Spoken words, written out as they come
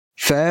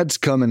Fads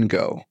come and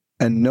go,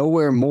 and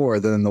nowhere more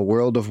than in the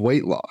world of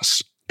weight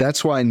loss.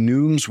 That's why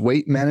Noom's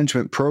weight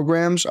management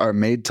programs are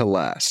made to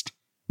last.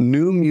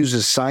 Noom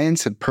uses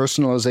science and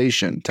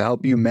personalization to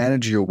help you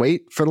manage your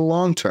weight for the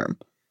long term.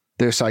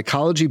 Their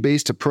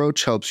psychology-based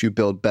approach helps you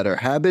build better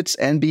habits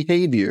and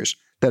behaviors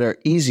that are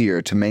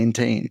easier to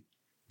maintain.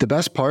 The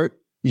best part?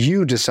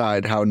 You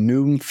decide how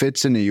Noom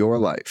fits into your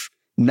life,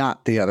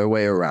 not the other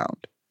way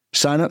around.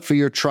 Sign up for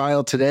your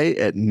trial today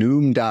at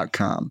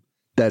Noom.com.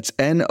 That's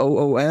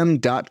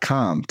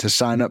Noom.com to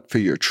sign up for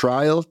your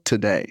trial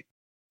today.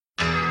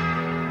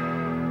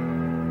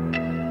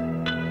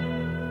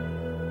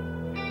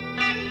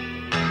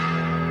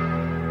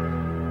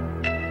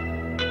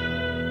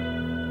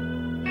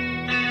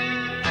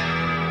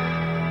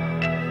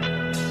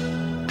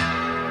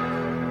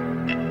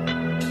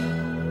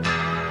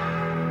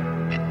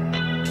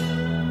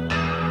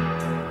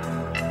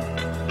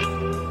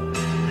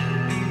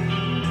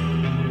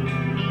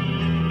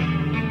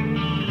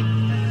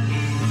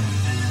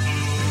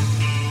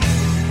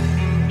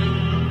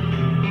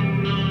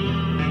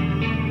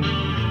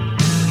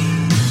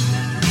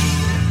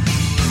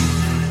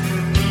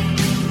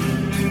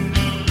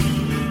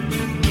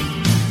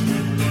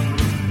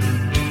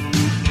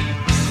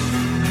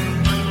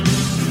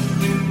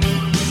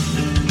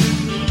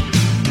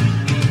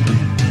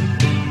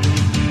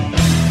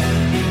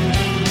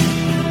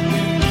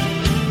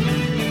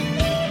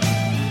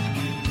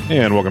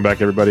 And welcome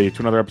back, everybody,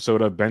 to another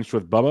episode of Benched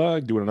with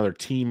Bubba, doing another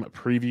team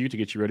preview to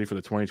get you ready for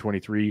the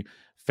 2023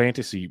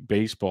 fantasy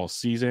baseball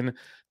season.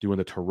 Doing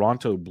the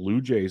Toronto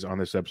Blue Jays on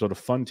this episode. A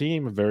fun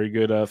team, a very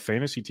good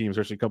fantasy team,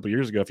 especially a couple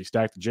years ago. If you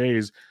stacked the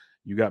Jays,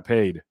 you got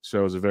paid.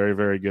 So it was a very,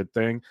 very good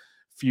thing.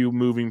 Few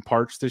moving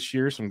parts this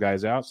year, some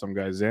guys out, some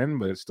guys in,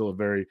 but it's still a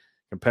very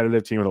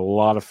competitive team with a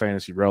lot of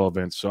fantasy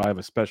relevance. So I have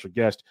a special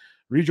guest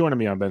rejoining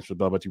me on Benched with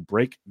Bubba to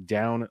break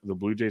down the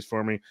Blue Jays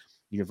for me.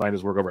 You can find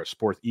his work over at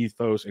Sports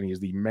Ethos, and he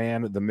is the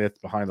man, the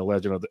myth behind the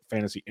legend of the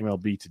fantasy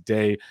MLB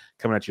today,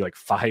 coming at you like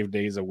 5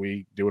 days a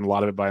week, doing a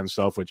lot of it by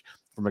himself, which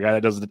from a guy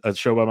that does a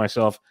show by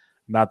myself,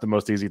 not the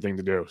most easy thing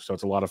to do. So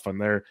it's a lot of fun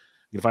there.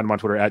 You can find him on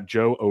Twitter at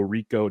Joe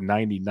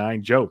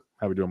Orrico99. Joe,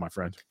 how we doing, my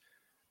friend?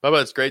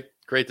 Bubba, it's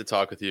great to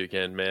talk with you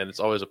again, man. It's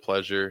always a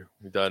pleasure.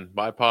 We've done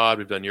my pod,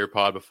 we've done your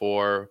pod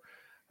before.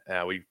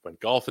 We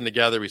went golfing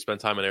together. We spent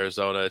time in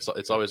Arizona.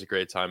 It's always a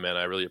great time, man.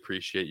 I really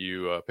appreciate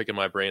you picking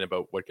my brain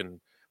about what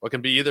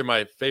can be either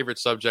my favorite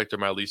subject or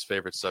my least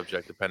favorite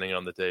subject, depending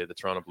on the day, the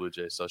Toronto Blue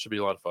Jays. So it should be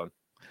a lot of fun.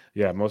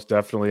 Yeah, most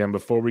definitely. And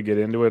before we get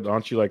into it,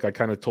 aren't you like, I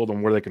kind of told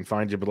them where they can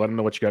find you, but let them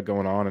know what you got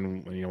going on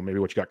and, you know, maybe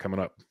what you got coming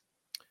up.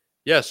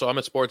 Yeah, so I'm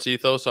at Sports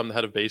Ethos. I'm the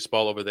head of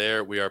baseball over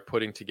there. We are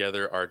putting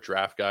together our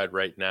draft guide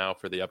right now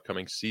for the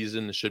upcoming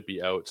season. It should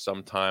be out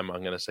sometime,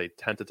 I'm going to say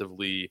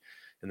tentatively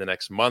in the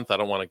next month. I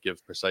don't want to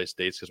give precise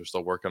dates because we're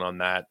still working on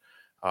that.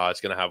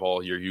 It's going to have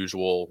all your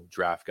usual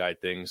draft guide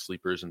things,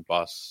 sleepers and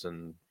busts,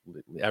 and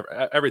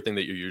everything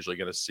that you're usually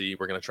going to see.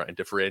 We're going to try and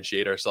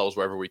differentiate ourselves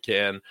wherever we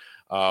can.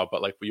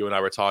 But like you and I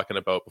were talking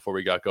about before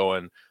we got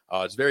going,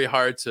 it's very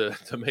hard to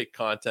make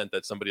content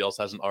that somebody else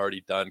hasn't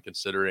already done,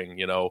 considering,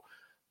 you know,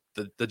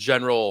 the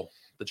general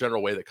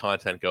way that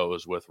content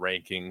goes with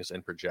rankings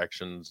and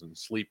projections and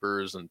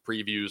sleepers and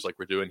previews like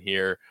we're doing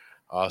here.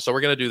 So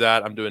we're going to do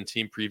that. I'm doing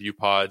team preview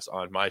pods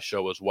on my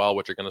show as well,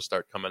 which are going to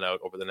start coming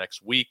out over the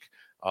next week.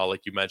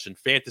 Like you mentioned,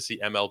 Fantasy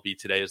MLB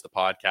Today is the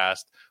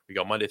podcast. We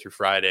go Monday through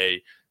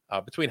Friday,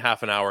 between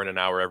half an hour and an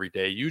hour every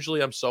day.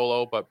 Usually I'm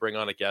solo, but bring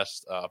on a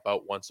guest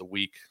about once a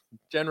week,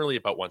 generally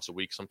about once a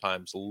week,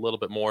 sometimes a little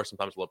bit more,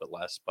 sometimes a little bit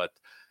less. But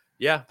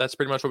yeah, that's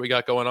pretty much what we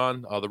got going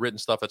on. The written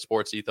stuff at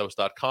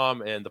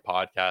sportsethos.com, and the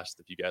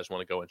podcast, if you guys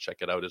want to go and check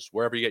it out, is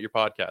wherever you get your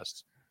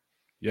podcasts.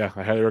 Yeah,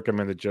 I highly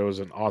recommend it. Joe's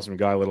an awesome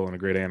guy, little and a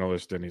great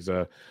analyst, and he's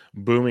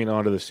booming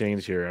onto the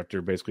scenes here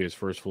after basically his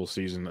first full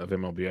season of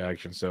MLB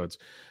action. So it's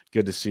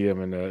good to see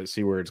him and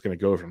see where it's going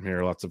to go from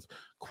here. Lots of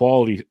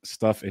quality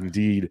stuff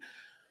indeed.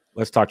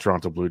 Let's talk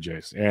Toronto Blue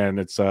Jays, and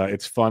it's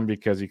fun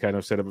because you kind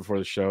of said it before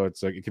the show.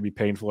 It's like it can be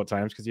painful at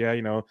times because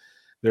you know,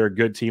 they're a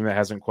good team that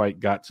hasn't quite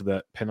got to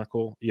that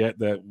pinnacle yet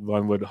that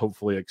one would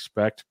hopefully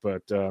expect,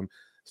 but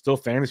still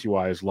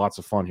fantasy-wise, lots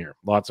of fun here.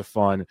 Lots of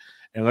fun.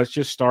 And let's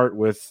just start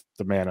with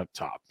the man up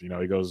top. You know,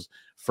 he goes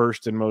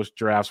first in most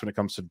drafts when it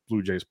comes to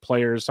Blue Jays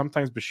players.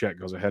 Sometimes Bichette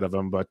goes ahead of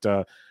him, but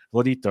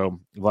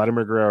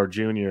Vladimir Guerrero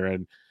Jr.,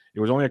 and it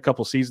was only a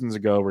couple seasons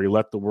ago where he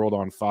let the world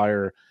on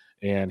fire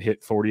and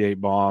hit 48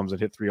 bombs and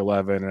hit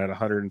 311 and had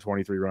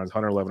 123 runs,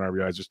 111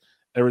 RBIs, just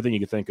everything you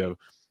could think of.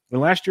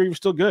 And last year he was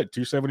still good,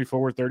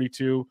 274,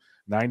 32,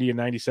 90, and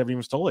 97,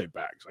 even stole 8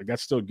 bags. Like,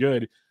 that's still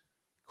good.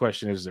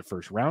 Question is it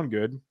first round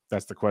good?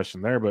 That's the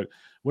question there. But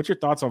what's your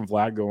thoughts on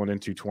Vlad going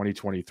into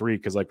 2023?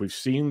 Because like we've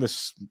seen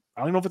this,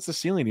 I don't know if it's the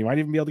ceiling. He might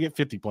even be able to get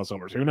 50 plus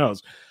homers. Who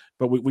knows?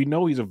 But we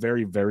know he's a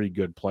very, very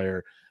good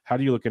player. How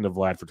do you look into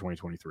Vlad for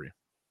 2023?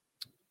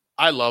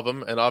 I love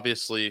him. And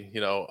obviously, you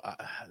know,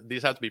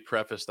 these have to be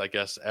prefaced, I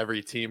guess,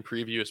 every team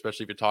preview,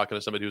 especially if you're talking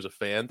to somebody who's a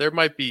fan. There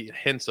might be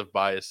hints of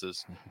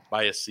biases,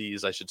 I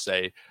should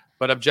say.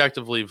 But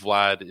objectively,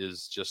 Vlad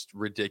is just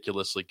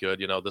ridiculously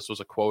good. This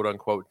was a quote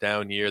unquote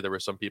down year. There were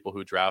some people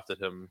who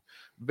drafted him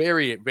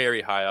very,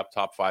 very high up,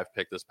 top 5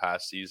 pick this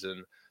past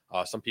season.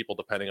 Some people,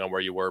 depending on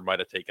where you were, might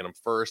have taken him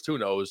first. Who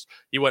knows?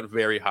 He went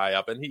very high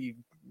up, and he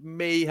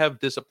may have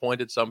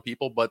disappointed some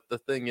people. But the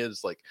thing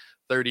is,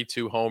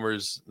 32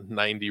 homers,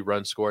 90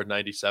 runs scored,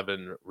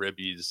 97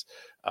 ribbies,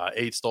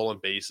 8 stolen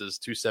bases,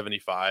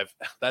 275.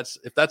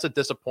 If that's a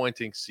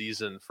disappointing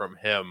season from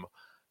him,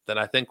 then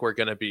I think we're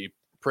going to be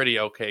pretty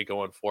okay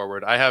going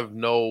forward. I have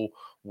no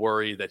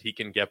worry that he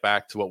can get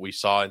back to what we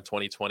saw in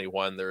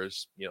 2021.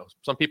 There's,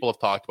 some people have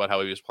talked about how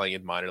he was playing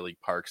in minor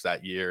league parks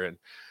that year, and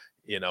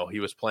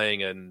he was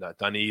playing in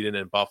Dunedin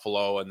and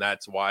Buffalo, and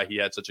that's why he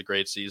had such a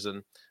great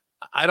season.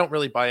 I don't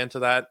really buy into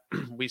that.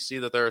 We see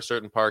that there are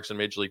certain parks in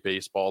Major League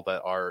Baseball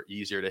that are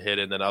easier to hit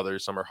in than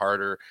others. Some are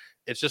harder.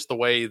 It's just the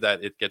way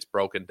that it gets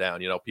broken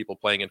down. People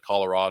playing in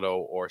Colorado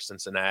or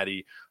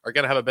Cincinnati are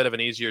going to have a bit of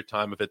an easier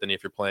time of it than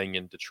if you're playing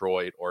in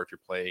Detroit or if you're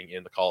playing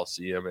in the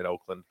Coliseum in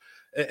Oakland.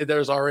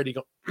 There's already,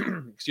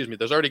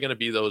 there's already going to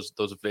be those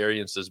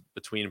variances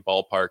between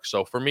ballparks.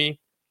 So for me,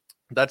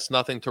 that's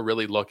nothing to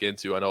really look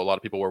into. I know a lot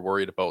of people were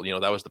worried about,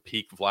 that was the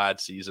peak Vlad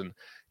season.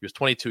 He was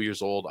 22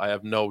 years old. I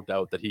have no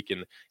doubt that he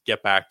can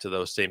get back to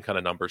those same kind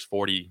of numbers,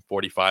 40,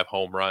 45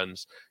 home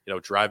runs,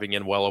 driving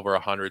in well over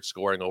 100,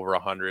 scoring over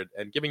 100,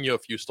 and giving you a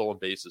few stolen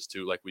bases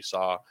too, like we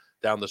saw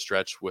down the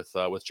stretch with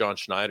John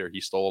Schneider.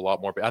 He stole a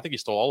lot more. I think he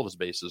stole all of his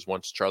bases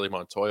once Charlie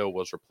Montoyo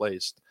was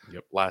replaced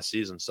last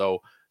season.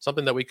 So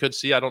something that we could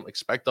see. I don't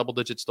expect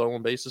double-digit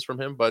stolen bases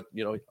from him, but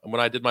when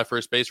I did my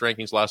first base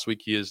rankings last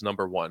week, he is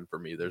number 1 for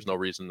me. There's no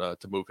reason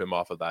to move him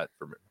off of that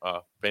from a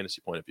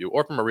fantasy point of view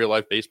or from a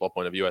real-life baseball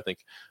point of view. I think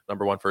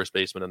number 1 first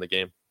baseman in the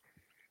game.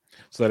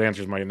 So that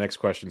answers my next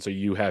question. So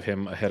you have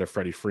him ahead of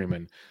Freddie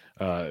Freeman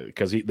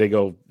because they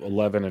go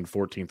 11 and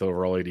 14th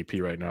overall ADP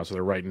right now. So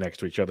they're right next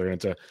to each other. And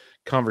it's a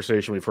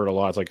conversation we've heard a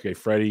lot. It's like, okay,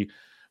 Freddie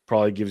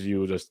probably gives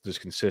you just this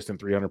consistent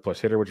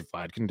 300-plus hitter, which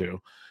Vlad can do.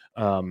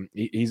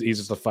 He's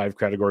just a 5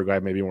 category guy,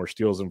 maybe more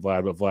steals than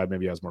Vlad, but Vlad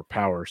maybe has more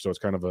power. So it's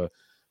kind of a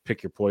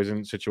pick your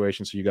poison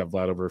situation. So you got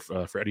Vlad over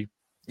Freddie?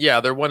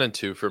 Yeah, they're 1 and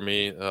 2 for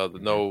me.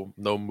 No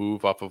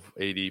move off of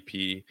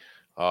ADP.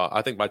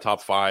 I think my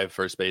top 5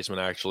 first basemen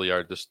actually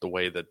are just the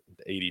way that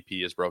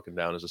ADP is broken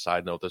down. As a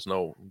side note,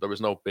 there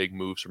was no big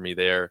moves for me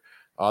there.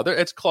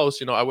 It's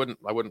close. I wouldn't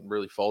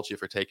really fault you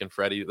for taking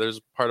Freddie. There's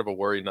part of a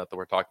worry, not that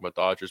we're talking about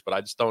Dodgers, but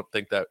I just don't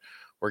think that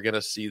we're going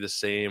to see the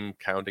same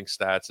counting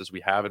stats as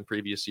we have in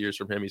previous years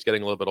from him. He's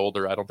getting a little bit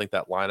older. I don't think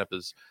that lineup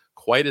is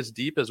quite as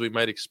deep as we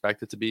might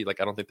expect it to be. I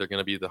don't think they're going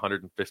to be the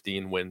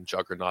 115 win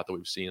juggernaut that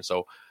we've seen.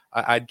 So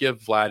I'd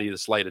give Vladdy the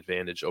slight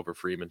advantage over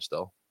Freeman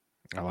still.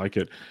 I like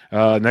it.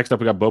 Next up,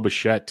 we got Bo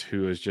Bichette,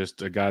 who is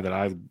just a guy that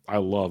I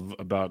love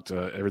about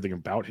everything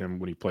about him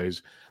when he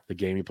plays the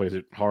game. He plays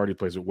it hard. He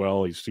plays it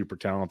well. He's super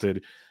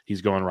talented.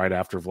 He's going right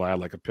after Vlad,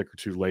 like a pick or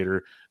two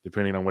later,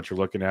 depending on what you're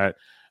looking at.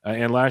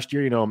 And last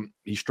year,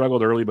 he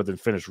struggled early, but then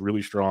finished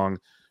really strong.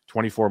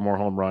 24 more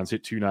home runs,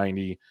 hit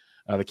 290.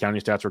 The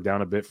county stats were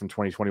down a bit from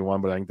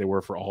 2021, but I think they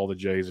were for all the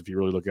Jays if you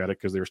really look at it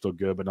because they were still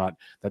good, but not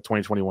that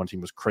 2021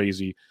 team was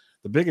crazy.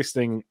 The biggest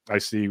thing I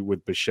see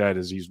with Bichette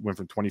is he's went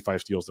from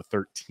 25 steals to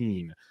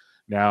 13.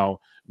 Now,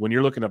 when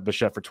you're looking at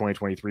Bichette for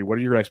 2023, what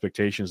are your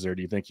expectations there?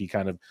 Do you think he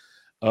kind of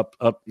up,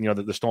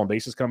 the stolen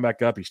bases come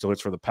back up? He still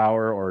hits for the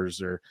power, or is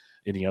there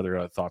any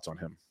other thoughts on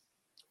him?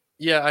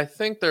 Yeah, I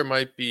think there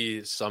might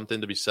be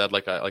something to be said,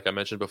 like I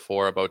mentioned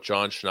before, about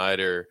John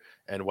Schneider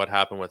and what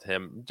happened with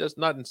him. Just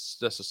not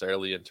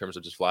necessarily in terms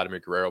of just Vladimir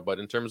Guerrero, but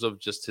in terms of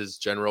just his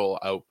general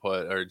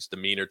output or his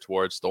demeanor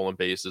towards stolen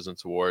bases and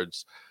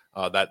towards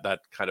that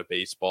kind of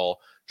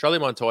baseball. Charlie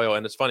Montoyo,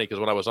 and it's funny because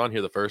when I was on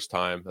here the first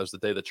time, that was the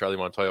day that Charlie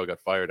Montoyo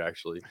got fired,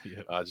 actually.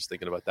 Yeah. Just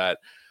thinking about that.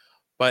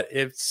 But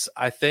it's,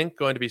 I think,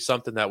 going to be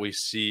something that we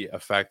see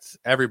affect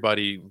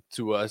everybody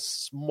to a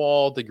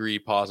small degree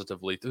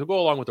positively to go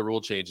along with the rule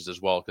changes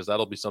as well, because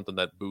that'll be something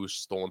that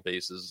boosts stolen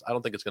bases. I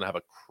don't think it's going to have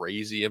a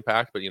crazy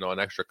impact, but, an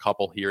extra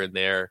couple here and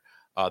there,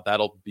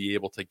 that'll be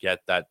able to get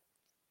that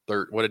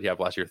what did he have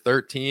last year?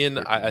 13.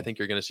 I think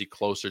you're going to see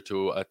closer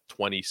to a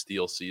 20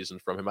 steal season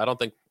from him.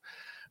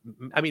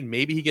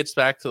 Maybe he gets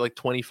back to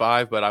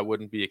 25, but I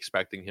wouldn't be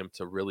expecting him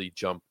to really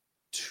jump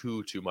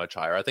too much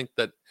higher. I think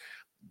that,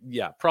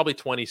 probably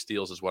 20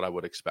 steals is what I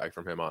would expect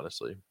from him,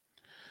 honestly.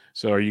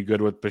 So are you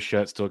good with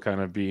Bichette still kind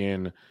of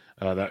being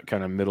that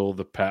kind of middle of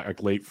the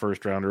pack, late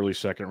first round, early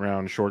second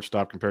round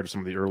shortstop compared to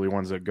some of the early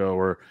ones that go,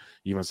 or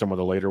even some of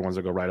the later ones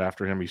that go right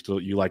after him?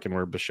 You liking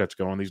where Bichette's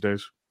going these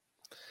days?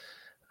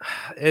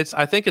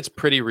 I think it's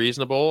pretty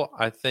reasonable.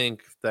 I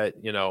think that,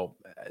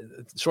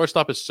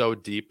 shortstop is so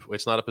deep.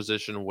 It's not a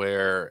position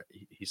where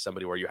he's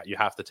somebody where you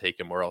have to take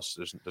him or else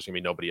there's going to be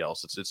nobody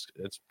else.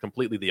 It's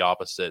completely the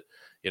opposite.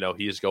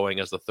 He is going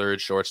as the third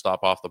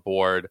shortstop off the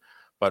board,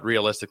 but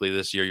realistically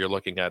this year you're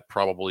looking at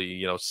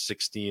probably,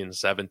 16,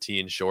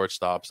 17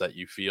 shortstops that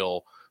you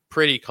feel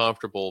pretty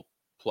comfortable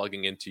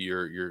plugging into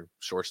your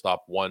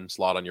shortstop 1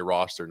 slot on your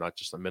roster, not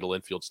just a middle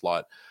infield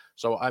slot.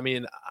 So, I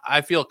mean,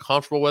 I feel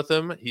comfortable with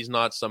him. He's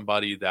not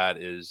somebody that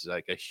is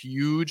like a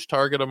huge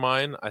target of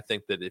mine. I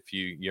think that if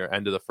you're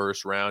end of the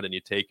first round and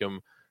you take him,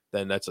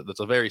 then that's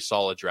a very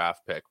solid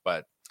draft pick.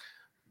 But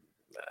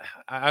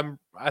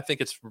I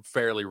think it's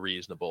fairly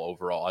reasonable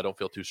overall. I don't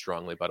feel too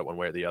strongly about it one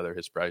way or the other.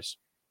 His price.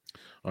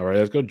 All right,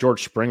 let's go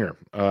George Springer.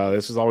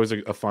 This is always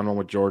a fun one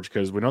with George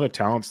because we know the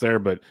talent's there,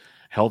 but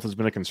health has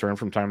been a concern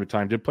from time to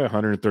time. Did play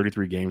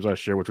 133 games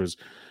last year, which was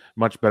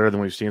much better than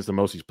we've seen. It's the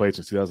most he's played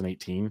since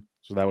 2018,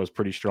 so that was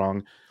pretty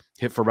strong.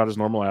 Hit for about his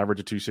normal average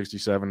of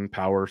 267,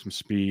 power, some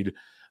speed.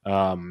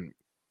 When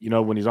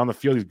he's on the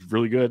field, he's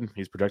really good.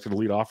 He's projected to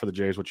lead off for the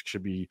Jays, which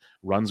should be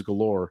runs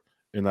galore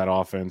in that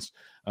offense.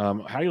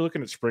 How are you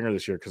looking at Springer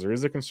this year? Because there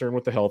is a concern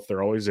with the health.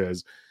 There always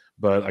is.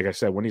 But like I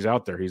said, when he's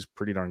out there, he's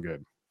pretty darn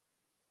good.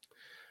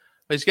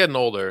 He's getting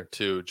older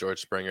too, George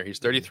Springer. He's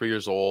 33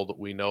 years old.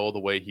 We know the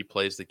way he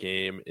plays the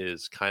game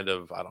is kind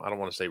of, I don't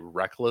want to say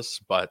reckless,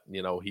 but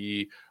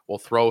he will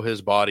throw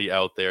his body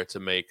out there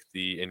to make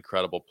the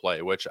incredible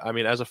play, which, I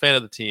mean, as a fan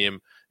of the team,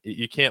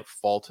 you can't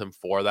fault him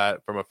for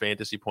that. From a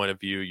fantasy point of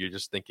view, you're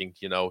just thinking,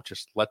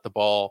 just let the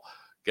ball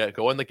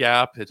go in the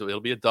gap.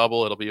 It'll be a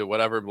double. It'll be a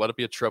whatever. Let it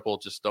be a triple.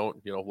 Just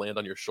don't, land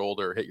on your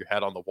shoulder or hit your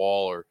head on the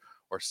wall or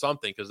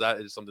something, because that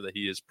is something that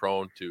he is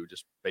prone to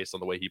just based on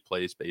the way he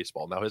plays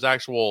baseball. Now, his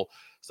actual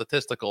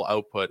statistical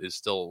output is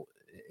still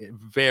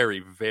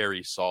very,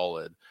 very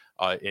solid.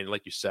 And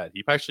like you said,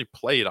 he actually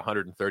played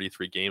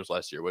 133 games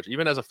last year, which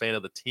even as a fan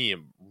of the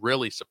team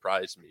really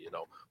surprised me.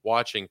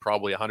 Watching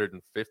probably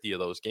 150 of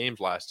those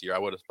games last year, I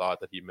would have thought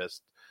that he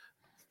missed,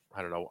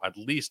 I don't know, at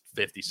least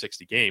 50,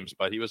 60 games,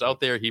 but he was out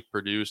there. He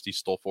produced, he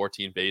stole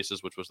 14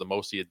 bases, which was the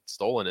most he had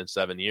stolen in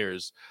 7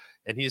 years.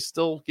 And he's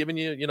still giving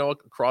you,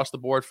 across the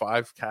board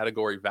 5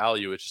 category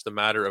value. It's just a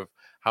matter of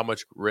how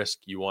much risk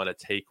you want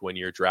to take when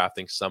you're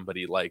drafting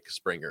somebody like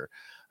Springer.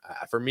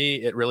 For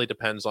me, it really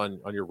depends on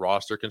your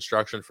roster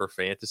construction for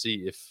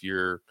fantasy. If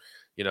you're,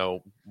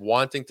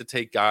 wanting to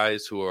take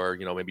guys who are,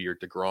 maybe your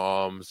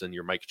DeGroms and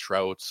your Mike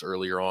Trouts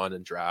earlier on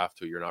in draft,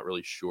 who you're not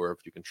really sure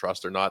if you can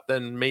trust or not,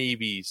 then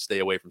maybe stay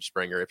away from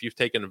Springer. If you've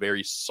taken a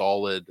very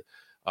solid,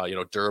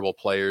 durable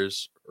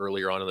players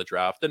earlier on in the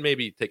draft, then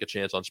maybe take a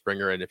chance on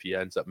Springer. And if he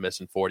ends up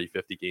missing 40,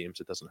 50 games,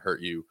 it doesn't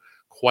hurt you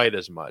quite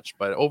as much.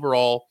 But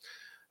overall,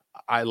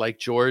 I like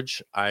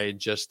George.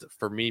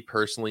 For me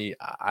personally,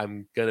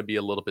 I'm going to be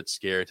a little bit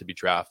scared to be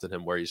drafting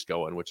him where he's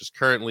going, which is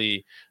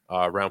currently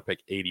round pick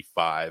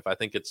 85. I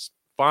think it's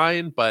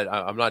fine, but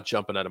I'm not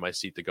jumping out of my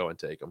seat to go and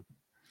take him.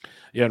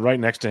 Yeah, and right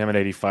next to him at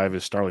 85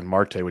 is Starling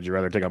Marte. Would you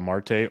rather take a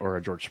Marte or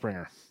a George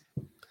Springer?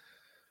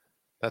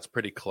 That's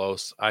pretty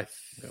close. I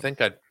think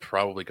I'd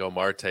probably go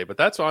Marte, but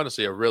that's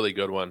honestly a really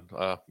good one.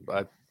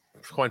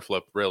 Coin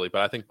flip, really,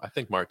 but I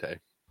think Marte.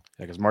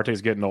 Yeah, because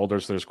Marte's getting older,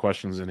 so there's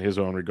questions in his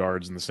own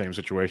regards in the same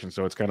situation.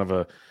 So it's kind of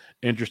a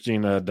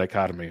interesting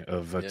dichotomy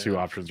of two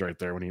options right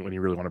there when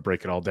you really want to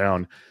break it all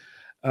down.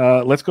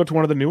 Let's go to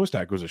one of the newest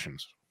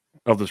acquisitions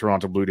of the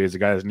Toronto Blue Jays. The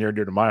guy is near and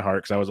dear to my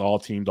heart because I was all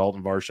team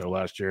Dalton Varsho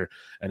last year,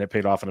 and it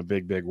paid off in a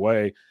big, big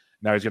way.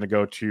 Now he's going to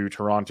go to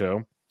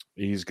Toronto.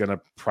 He's going to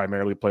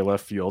primarily play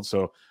left field.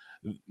 So,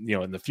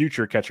 in the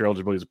future, catcher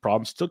eligibility is a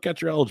problem. Still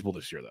catcher eligible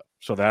this year, though.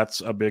 So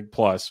that's a big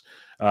plus.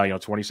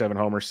 27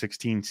 homers,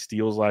 16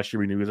 steals last year.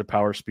 We knew he was a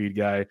power speed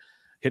guy.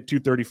 Hit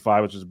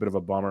 235, which is a bit of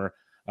a bummer.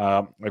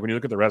 When you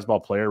look at the Res Ball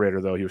player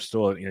rater, though, he was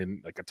still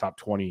in like a top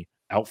 20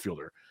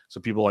 outfielder. So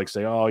people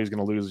say, oh, he's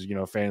going to lose,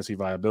 fantasy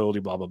viability,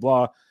 blah, blah,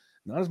 blah.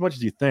 Not as much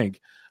as you think.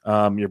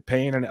 You're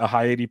paying a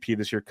high ADP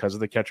this year because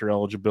of the catcher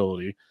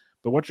eligibility.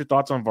 But what's your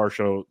thoughts on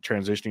Varsho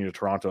transitioning to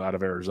Toronto out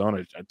of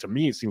Arizona? To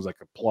me, it seems like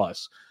a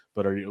plus.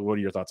 But what are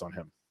your thoughts on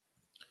him?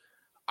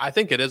 I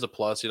think it is a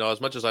plus.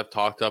 As much as I've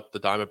talked up the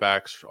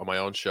Diamondbacks on my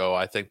own show,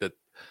 I think that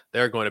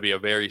they're going to be a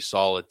very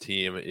solid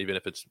team, even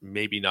if it's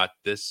maybe not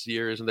this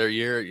year isn't their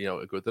year.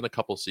 Within a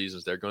couple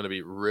seasons, they're going to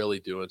be really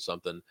doing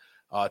something.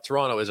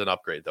 Toronto is an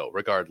upgrade, though,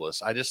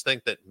 regardless. I just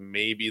think that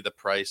maybe the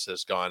price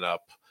has gone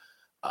up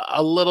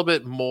a little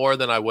bit more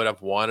than I would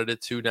have wanted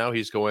it to. Now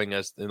he's going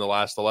as in the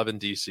last 11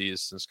 DCs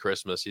since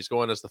Christmas. He's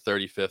going as the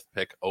 35th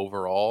pick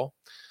overall.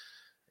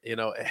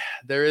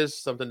 There is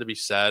something to be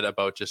said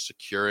about just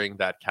securing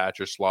that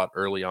catcher slot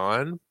early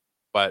on.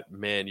 But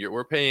man,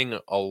 we're paying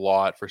a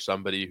lot for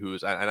somebody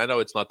who's, and I know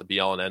it's not the be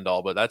all and end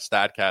all, but that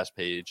StatCast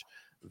page,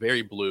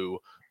 very blue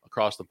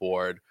across the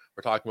board.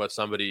 We're talking about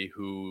somebody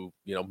who,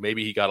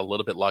 maybe he got a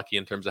little bit lucky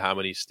in terms of how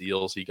many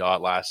steals he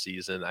got last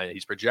season.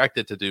 He's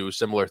projected to do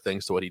similar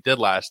things to what he did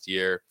last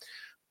year.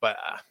 But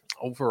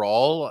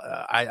overall,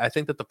 I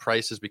think that the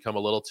price has become a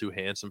little too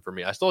handsome for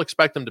me. I still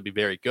expect him to be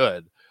very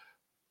good,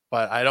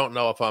 but I don't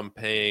know if I'm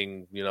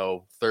paying,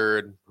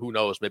 third, who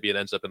knows, maybe it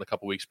ends up in a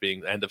couple weeks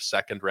being end of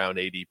second round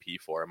ADP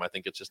for him. I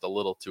think it's just a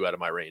little too out of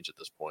my range at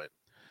this point.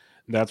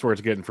 That's where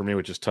it's getting for me,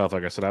 which is tough.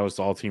 Like I said, I was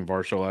all team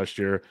Varsho last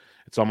year.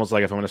 It's almost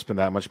like if I'm going to spend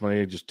that much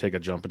money, just take a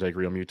jump and take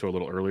Real Muto a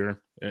little earlier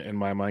in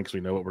my mind because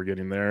we know what we're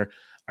getting there.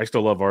 I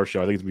still love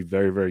Varsho. I think it's going to be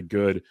very, very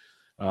good.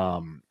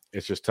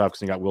 It's just tough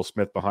because you got Will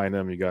Smith behind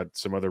him. You got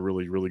some other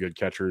really, really good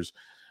catchers.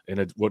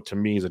 and what to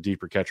me is a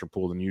deeper catcher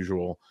pool than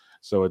usual.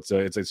 So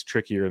it's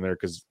trickier in there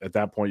because at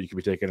that point you could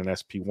be taking an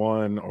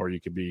SP1 or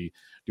you could be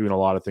doing a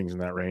lot of things in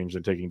that range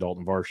and taking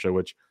Dalton Varsho,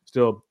 which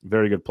still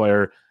very good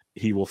player.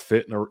 He will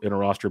fit in a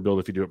roster build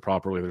if you do it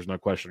properly. There's no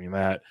questioning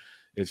that.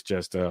 It's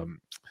just where's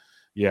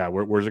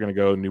it going to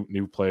go?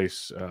 New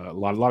place. A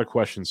lot of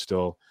questions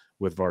still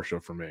with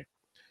Varsho for me.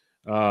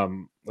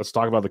 Let's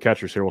talk about the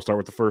catchers here. We'll start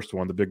with the first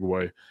one, the big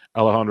boy,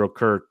 Alejandro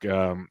Kirk.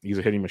 He's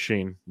a hitting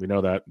machine. We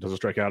know that. Doesn't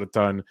strike out a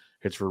ton,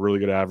 hits for a really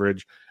good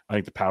average. I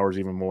think the power is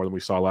even more than we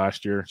saw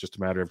last year. It's just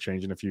a matter of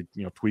changing a few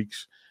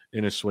tweaks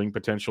in his swing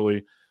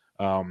potentially.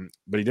 But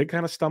he did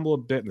kind of stumble a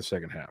bit in the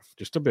second half,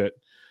 just a bit.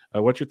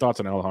 What's your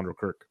thoughts on Alejandro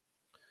Kirk?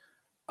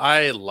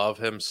 I love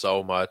him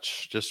so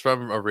much, just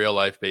from a real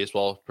life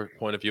baseball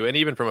point of view, and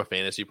even from a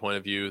fantasy point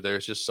of view.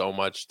 There's just so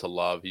much to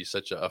love. He's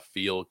such a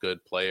feel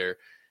good player,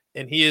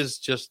 and he is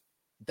just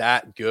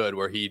that good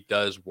where he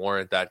does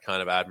warrant that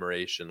kind of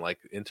admiration. Like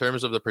in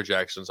terms of the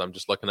projections, I'm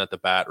just looking at the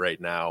bat right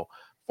now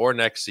for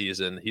next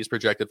season. He's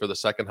projected for the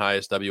second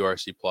highest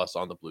WRC plus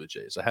on the Blue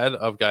Jays, ahead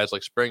of guys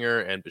like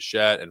Springer and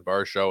Bichette and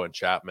Varsho and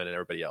Chapman and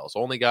everybody else.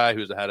 Only guy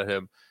who's ahead of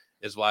him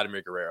is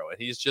Vladimir Guerrero. And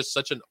he's just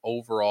such an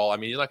overall, I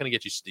mean, he's not going to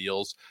get you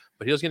steals,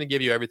 but he's going to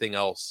give you everything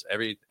else.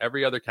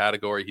 Every other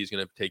category, he's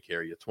going to take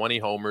care of you. 20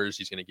 homers.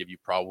 He's going to give you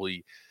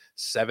probably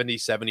 70,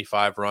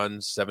 75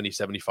 runs, 70,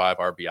 75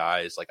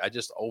 RBIs. Like, I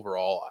just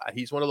overall,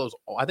 he's one of those,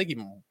 I think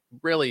he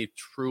really,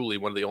 truly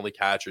one of the only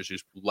catchers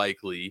who's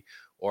likely,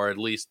 or at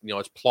least,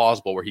 it's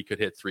plausible where he could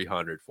hit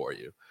 300 for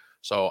you.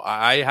 So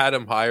I had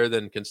him higher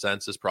than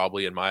consensus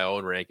probably in my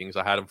own rankings.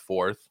 I had him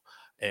fourth.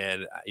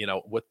 And,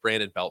 with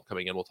Brandon Belt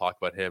coming in, we'll talk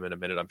about him in a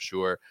minute, I'm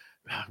sure.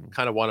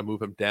 Kind of want to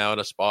move him down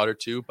a spot or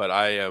two, but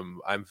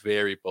I'm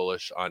very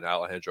bullish on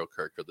Alejandro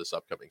Kirk for this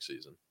upcoming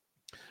season.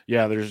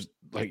 Yeah, there's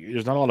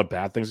not a lot of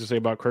bad things to say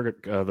about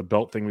Kirk. The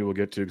Belt thing we will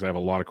get to because I have a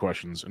lot of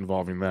questions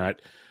involving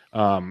that.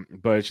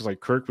 But it's just like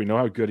Kirk, we know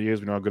how good he is.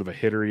 We know how good of a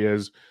hitter he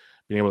is.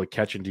 Being able to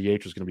catch in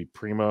DH is going to be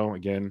primo.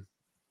 Again,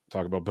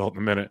 talk about Belt in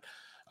a minute.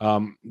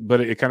 But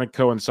it kind of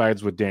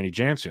coincides with Danny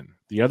Jansen,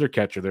 the other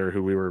catcher there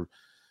who we were –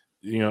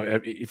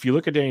 if you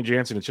look at Danny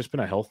Jansen, it's just been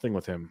a health thing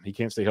with him. He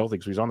can't stay healthy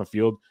because he's on the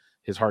field.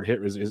 His hard hit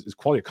his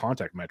quality of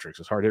contact metrics,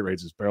 his hard hit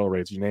rates, his barrel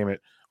rates, you name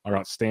it, are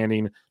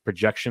outstanding.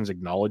 Projections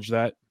acknowledge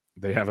that.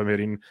 They have him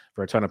hitting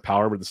for a ton of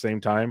power, but at the same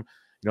time,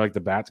 like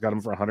the bats got him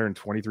for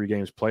 123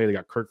 games played. They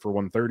got Kirk for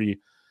 130.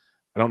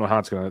 I don't know how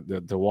it's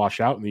going to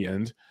wash out in the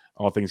end,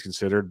 all things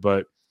considered.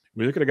 But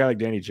when you look at a guy like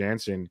Danny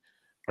Jansen,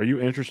 are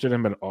you interested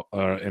in him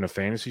in a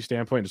fantasy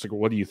standpoint? Just like,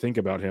 what do you think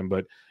about him?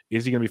 But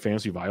is he going to be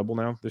fantasy viable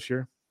now this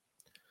year?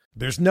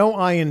 There's no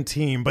I in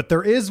team, but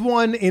there is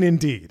one in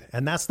Indeed,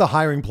 and that's the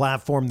hiring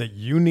platform that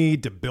you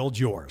need to build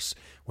yours.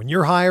 When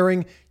you're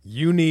hiring,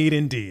 you need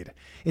Indeed.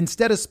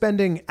 Instead of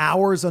spending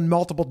hours on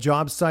multiple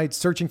job sites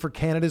searching for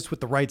candidates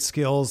with the right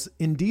skills,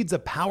 Indeed's a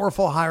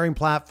powerful hiring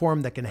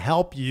platform that can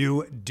help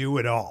you do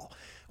it all.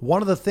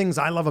 One of the things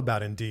I love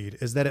about Indeed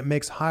is that it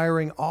makes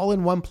hiring all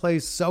in one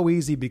place so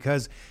easy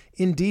because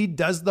Indeed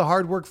does the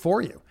hard work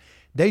for you.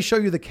 They show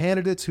you the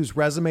candidates whose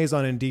resumes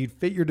on Indeed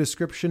fit your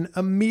description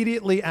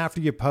immediately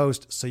after you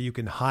post so you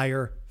can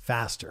hire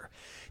faster.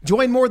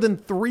 Join more than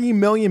 3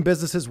 million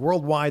businesses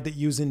worldwide that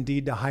use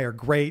Indeed to hire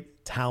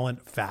great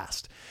talent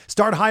fast.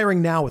 Start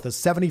hiring now with a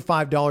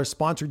 $75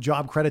 sponsored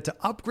job credit to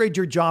upgrade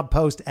your job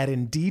post at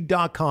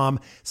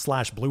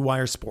Indeed.com/Blue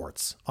Wire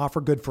Sports.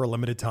 Offer good for a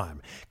limited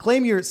time.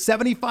 Claim your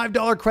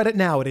 $75 credit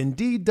now at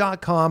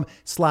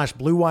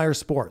Indeed.com/Blue Wire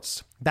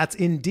Sports. That's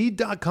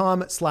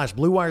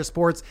Indeed.com/Blue Wire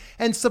Sports,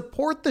 and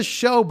support the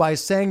show by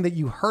saying that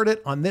you heard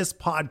it on this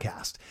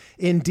podcast.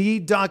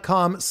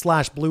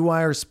 Indeed.com/Blue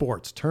Wire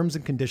Sports. Terms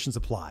and conditions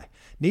apply.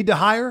 Need to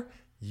hire?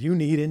 You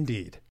need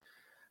Indeed.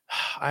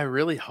 I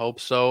really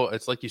hope so.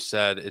 It's like you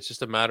said, it's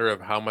just a matter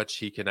of how much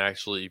he can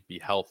actually be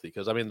healthy.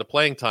 Because I mean, the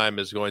playing time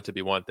is going to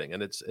be one thing,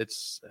 and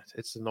it's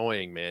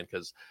annoying, man.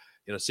 Because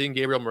seeing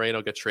Gabriel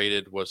Moreno get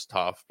traded was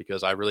tough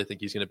because I really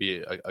think he's going to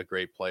be a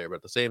great player. But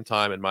at the same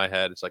time, in my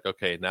head, it's like,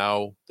 okay,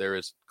 now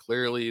there's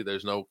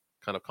no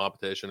kind of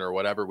competition or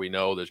whatever. We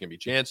know there's going to be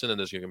Jansen and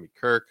there's going to be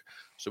Kirk,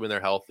 assuming they're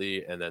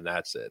healthy, and then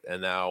that's it.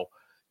 And now,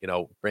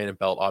 Brandon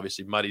Belt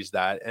obviously muddies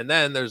that. And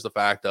then there's the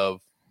fact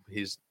of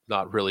he's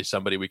not really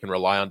somebody we can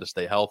rely on to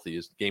stay healthy.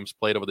 His games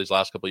played over these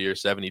last couple of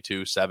years,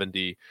 72,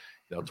 70,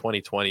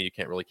 2020, you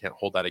can't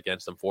hold that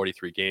against him,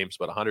 43 games,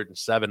 but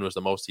 107 was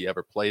the most he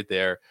ever played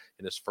there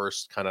in his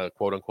first kind of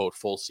quote unquote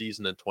full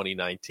season in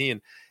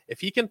 2019. If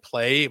he can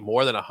play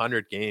more than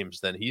 100 games,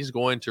 then he's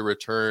going to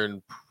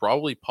return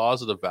probably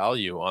positive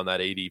value on that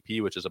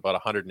ADP, which is about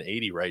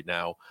 180 right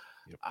now.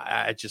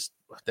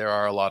 There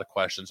are a lot of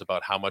questions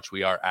about how much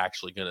we are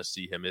actually going to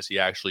see him. Is he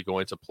actually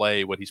going to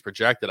play what he's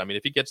projected? I mean,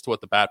 if he gets to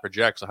what the bat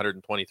projects,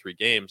 123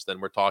 games, then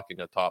we're talking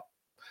a top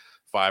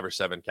 5 or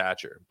 7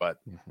 catcher. But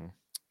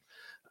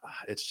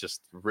it's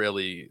just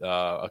really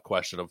a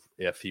question of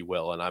if he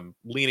will. And I'm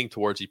leaning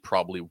towards he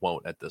probably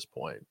won't at this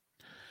point.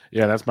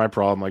 Yeah, that's my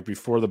problem. Like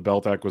before the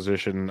Belt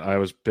acquisition, I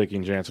was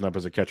picking Jansen up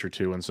as a catcher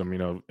too, and some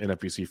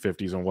NFBC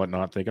 50s and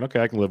whatnot, thinking,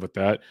 okay, I can live with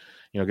that.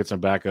 Get some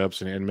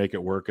backups and make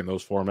it work in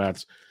those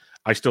formats.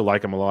 I still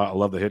like him a lot. I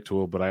love the hit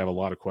tool, but I have a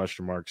lot of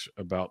question marks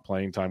about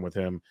playing time with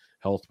him,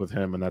 health with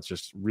him, and that's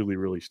just really,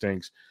 really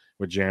stinks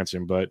with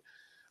Jansen. But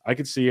I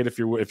could see it if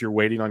you're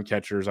waiting on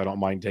catchers. I don't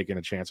mind taking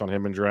a chance on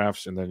him in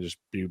drafts, and then just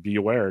be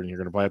aware. And you're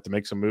going to probably have to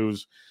make some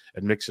moves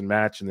and mix and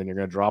match, and then you're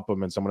going to drop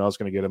him, and someone else is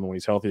going to get him. And when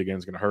he's healthy again,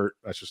 it's going to hurt.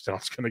 That's just how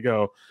it's going to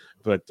go.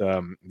 But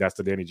that's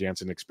the Danny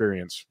Jansen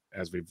experience,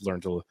 as we've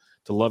learned to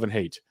love and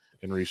hate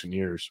in recent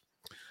years.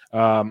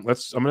 I'm going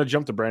to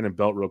jump to Brandon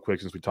Belt real quick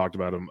since we talked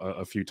about him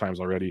a few times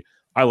already.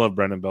 I love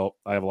Brandon Belt.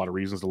 I have a lot of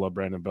reasons to love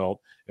Brandon Belt.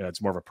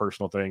 It's more of a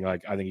personal thing.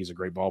 Like I think he's a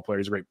great ball player.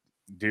 He's a great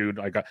dude.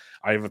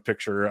 I have a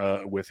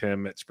picture with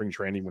him at spring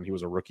training when he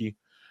was a rookie.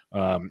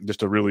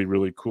 Just a really,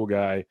 really cool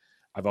guy.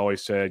 I've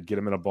always said, get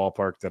him in a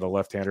ballpark that a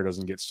left-hander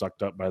doesn't get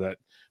sucked up by that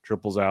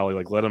triples alley.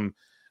 Like let him.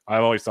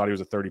 I've always thought he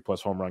was a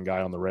 30-plus home run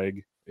guy on the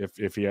reg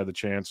if he had the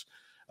chance.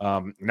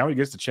 Now he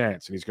gets the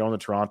chance, and he's going to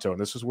Toronto, and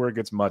this is where it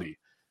gets muddy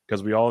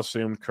because we all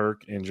assumed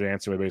Kirk and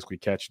Jansen would basically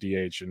catch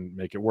DH and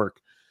make it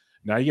work.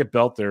 Now you get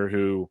Belt there,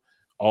 who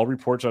all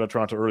reports out of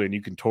Toronto early, and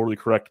you can totally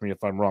correct me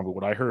if I'm wrong, but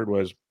what I heard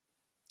was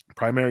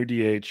primary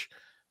DH,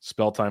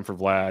 spell time for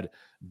Vlad.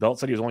 Belt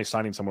said he was only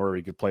signing somewhere where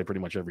he could play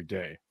pretty much every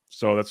day.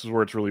 So this is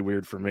where it's really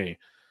weird for me.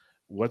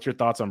 What's your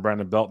thoughts on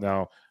Brandon Belt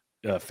now,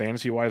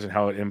 fantasy-wise, and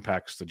how it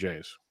impacts the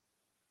Jays?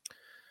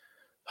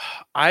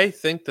 I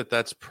think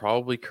that's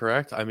probably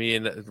correct. I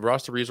mean,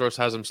 Roster Resource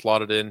has him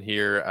slotted in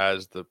here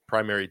as the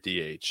primary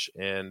DH.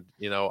 And,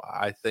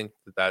 I think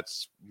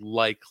that's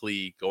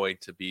likely going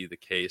to be the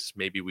case.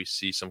 Maybe we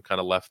see some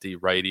kind of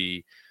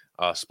lefty-righty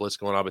splits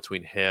going on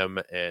between him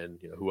and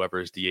whoever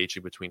is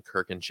DHing between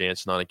Kirk and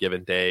Jansen on a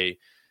given day.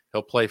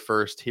 He'll play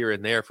first here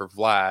and there for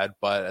Vlad,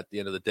 but at the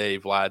end of the day,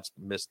 Vlad's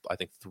missed, I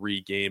think,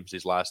 3 games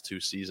these last 2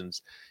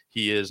 seasons.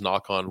 He is,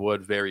 knock on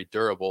wood, very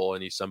durable,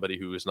 and he's somebody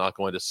who is not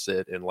going to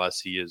sit unless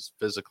he is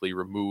physically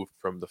removed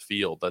from the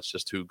field. That's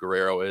just who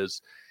Guerrero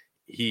is.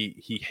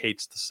 He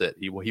hates to sit.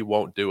 He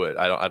won't do it.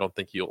 I don't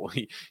think he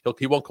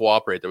won't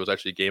cooperate. There was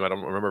actually a game, I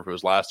don't remember if it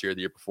was last year or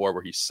the year before,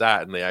 where he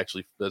sat and they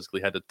actually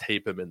physically had to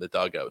tape him in the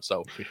dugout.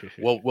 So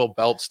will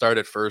Belt start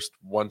at first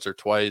once or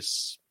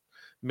twice?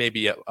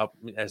 Maybe up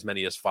as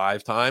many as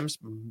 5 times.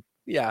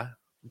 Yeah,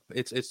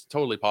 it's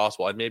totally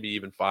possible. And maybe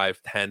even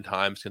 5-10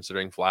 times,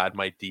 considering Vlad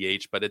might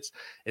DH. But it's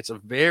a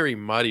very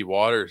muddy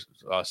water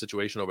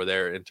situation over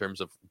there in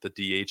terms of the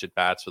DH at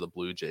bats for the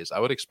Blue Jays. I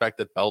would expect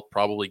that Belt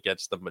probably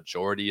gets the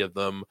majority of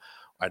them,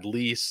 at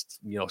least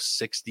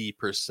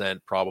 60%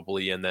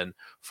 probably, and then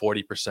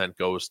 40%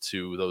 goes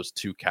to those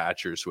 2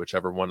 catchers,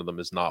 whichever one of them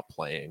is not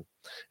playing.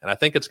 And I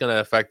think it's going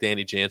to affect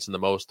Danny Jansen the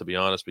most, to be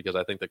honest, because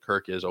I think that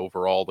Kirk is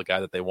overall the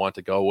guy that they want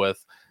to go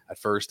with. At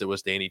first, it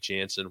was Danny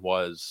Jansen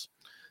was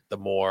the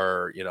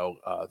more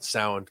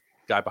sound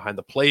guy behind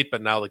the plate,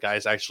 but now the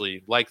guys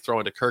actually like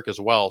throwing to Kirk as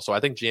well. So I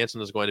think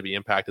Jansen is going to be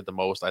impacted the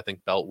most. I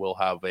think Belt will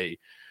have a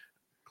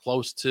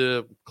close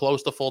to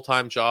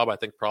full-time job. I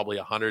think probably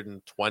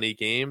 120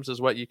 games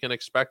is what you can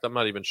expect. I'm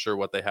not even sure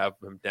what they have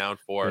him down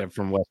for. Yeah,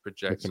 from less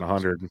than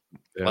 100.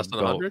 Less than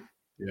 100?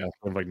 Yeah,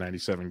 like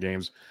 97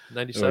 games.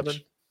 97?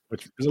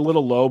 Which is a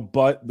little low,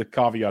 but the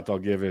caveat I'll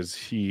give is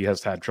he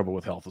has had trouble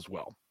with health as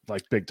well,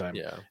 like big time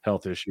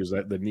health issues.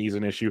 That the knee's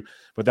an issue,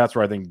 but that's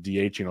where I think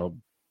DH will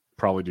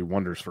probably do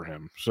wonders for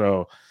him.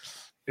 So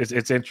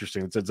it's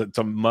interesting. It's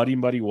a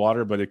muddy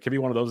water, but it could be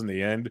one of those in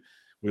the end.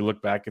 We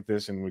look back at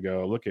this and we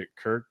go, look at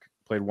Kirk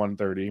played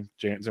 130,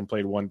 Jansen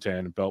played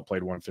 110, Belt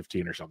played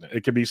 115 or something.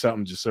 It could be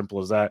something just simple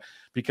as that,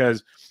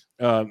 because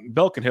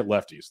Belt can hit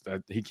lefties,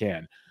 that he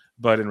can.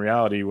 But in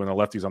reality, when the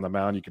lefty's on the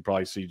mound, you could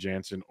probably see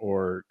Jansen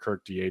or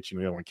Kirk DH and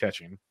the other one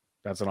catching.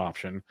 That's an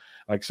option.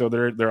 Like, so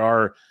there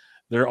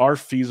are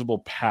feasible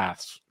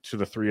paths to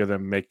the 3 of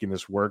them making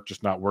this work,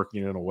 just not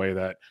working in a way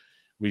that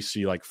we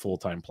see like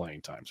full-time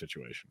playing time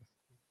situation.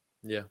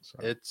 Yeah, so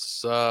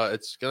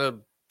it's gonna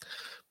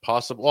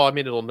possible. Well, I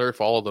mean, it'll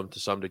nerf all of them to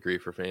some degree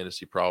for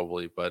fantasy,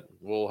 probably, but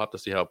we'll have to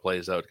see how it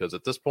plays out, because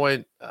at this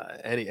point,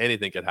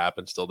 anything could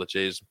happen. Still, the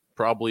Jays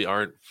probably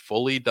aren't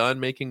fully done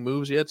making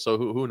moves yet, so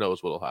who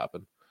knows what'll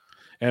happen.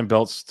 And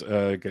Belt's got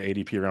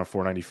ADP around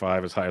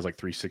 495, as high as like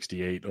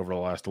 368 over the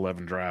last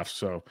 11 drafts.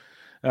 So,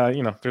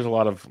 there's a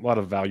lot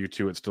of value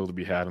to it still to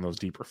be had in those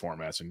deeper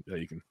formats, and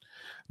you can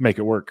make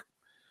it work.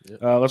 Yep.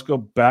 Let's go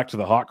back to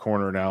the hot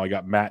corner now. I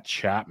got Matt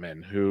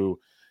Chapman, who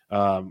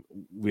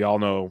we all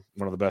know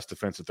one of the best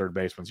defensive third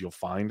basemen you'll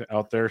find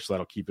out there. So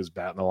that'll keep his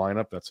bat in the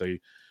lineup. That's a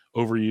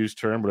overused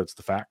term, but it's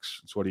the facts.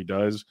 It's what he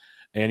does.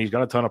 And he's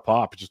got a ton of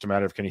pop. It's just a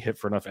matter of, can he hit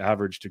for enough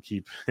average to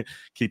keep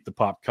the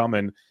pop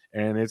coming?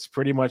 And it's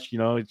pretty much,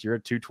 you're a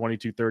 220,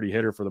 230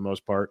 hitter for the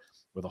most part,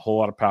 with a whole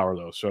lot of power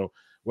though. So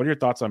what are your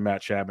thoughts on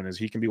Matt Chapman? Is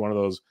he can be one of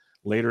those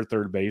later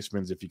third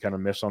basemen if you kind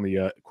of miss on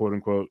the quote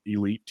unquote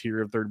elite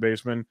tier of third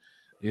baseman?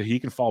 He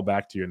can fall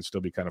back to you and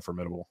still be kind of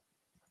formidable.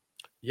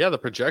 Yeah, the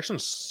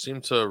projections seem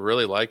to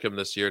really like him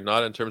this year,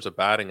 not in terms of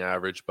batting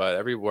average, but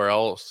everywhere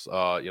else.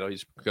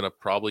 He's going to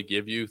probably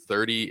give you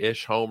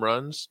 30-ish home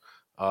runs.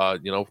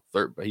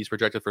 He's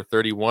projected for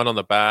 31 on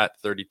the bat,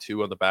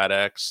 32 on the bat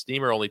X.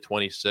 Steamer only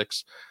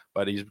 26,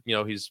 but he's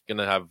going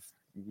to have,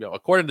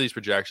 according to these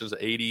projections,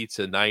 80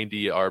 to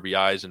 90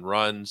 RBIs and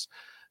runs.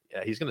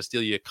 Yeah, he's going to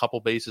steal you a couple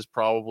bases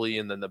probably,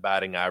 and then the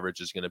batting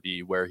average is going to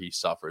be where he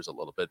suffers a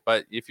little bit.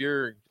 But if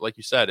you're, like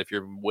you said, if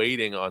you're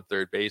waiting on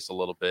third base a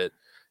little bit,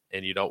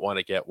 and you don't want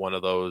to get one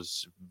of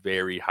those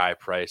very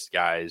high-priced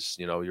guys,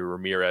 your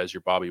Ramirez,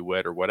 your Bobby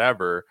Witt, or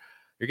whatever,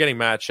 you're getting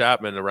Matt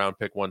Chapman around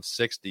pick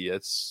 160.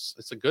 It's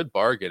a good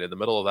bargain. In the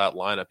middle of that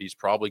lineup, he's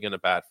probably going to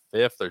bat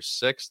fifth or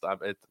sixth.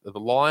 The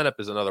lineup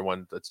is another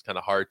one that's kind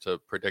of hard to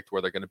predict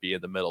where they're going to be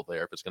in the middle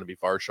there. If it's going to be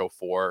Varsho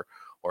 4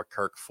 or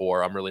Kirk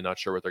 4, I'm really not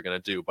sure what they're going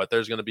to do. But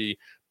there's going to be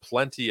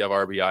plenty of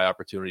RBI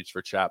opportunities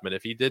for Chapman.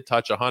 If he did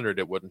touch 100,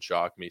 it wouldn't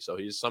shock me. So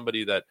he's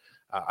somebody that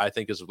I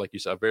think is, like you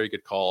said, a very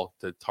good call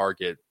to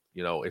target,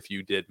 if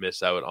you did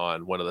miss out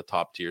on one of the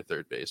top tier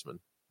third basemen.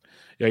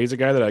 Yeah, he's a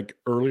guy that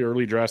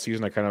early draft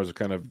season, I was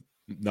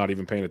not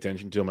even paying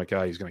attention to him. Like,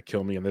 he's going to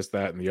kill me in this,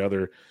 that, and the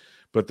other.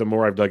 But the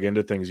more I've dug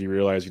into things, you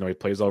realize, he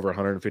plays over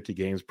 150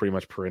 games pretty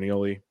much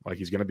perennially. Like,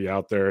 he's going to be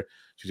out there.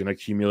 He's going to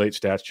accumulate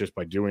stats just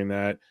by doing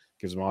that.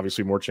 Gives him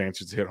obviously more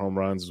chances to hit home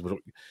runs.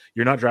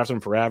 You're not drafting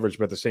him for average,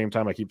 but at the same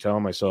time, I keep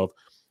telling myself,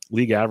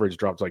 league average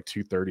dropped like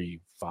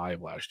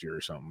 235 last year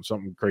or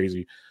something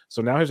crazy.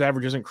 So now his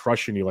average isn't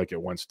crushing you like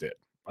it once did.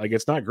 Like,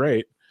 it's not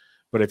great,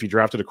 but if you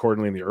drafted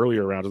accordingly in the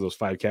earlier rounds of those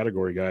 5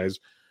 category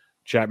guys,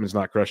 Chapman's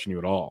not crushing you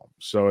at all.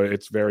 So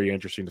it's very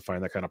interesting to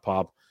find that kind of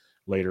pop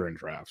later in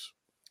drafts.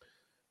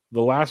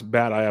 The last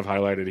bat I have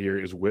highlighted here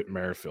is Whit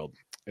Merrifield.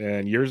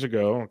 And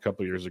a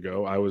couple of years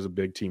ago, I was a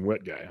big Team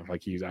Whit guy.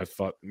 Like, I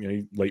thought,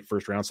 late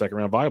first round, second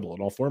round viable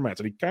in all formats.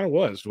 And he kind of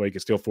was. The way he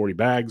could steal 40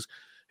 bags,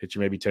 hit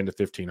you maybe 10 to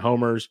 15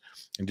 homers,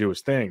 and do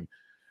his thing.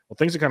 Well,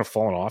 things have kind of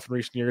fallen off in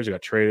recent years. He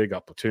got traded,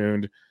 got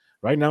platooned.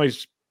 Right now,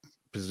 he's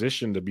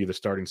positioned to be the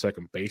starting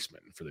second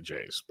baseman for the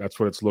Jays. That's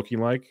what it's looking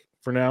like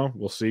for now.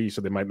 We'll see. So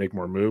they might make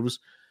more moves.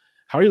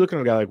 How are you looking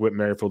at a guy like Whit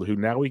Merrifield, who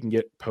now we can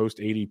get post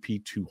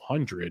ADP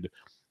 200,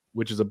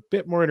 which is a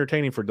bit more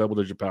entertaining for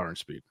double-digit power and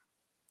speed?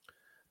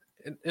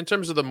 In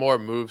terms of the more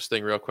moves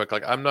thing, real quick,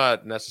 like, I'm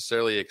not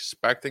necessarily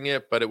expecting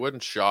it, but it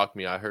wouldn't shock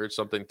me. I heard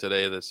something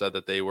today that said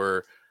that they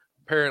were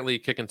apparently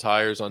kicking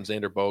tires on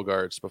Xander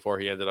Bogaerts before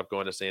he ended up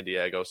going to San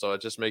Diego. So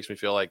it just makes me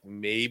feel like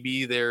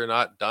maybe they're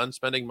not done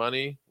spending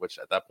money, which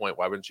at that point,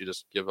 why wouldn't you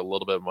just give a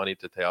little bit of money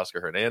to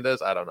Teoscar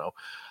Hernandez? I don't know.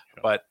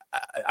 Yeah. But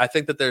I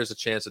think that there's a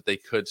chance that they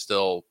could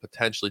still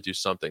potentially do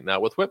something.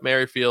 Now, with Whit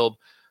Merrifield,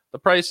 the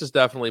price is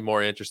definitely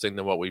more interesting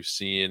than what we've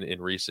seen in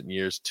recent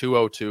years.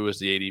 202 is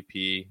the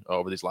ADP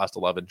over these last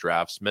 11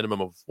 drafts, minimum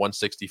of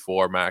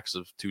 164, max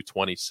of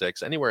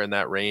 226. Anywhere in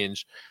that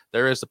range,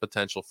 there is the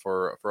potential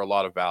for a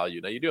lot of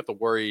value. Now, you do have to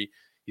worry.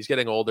 He's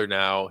getting older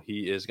now.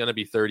 He is going to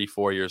be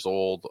 34 years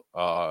old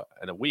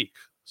in a week.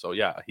 So,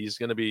 yeah, he's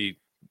going to be,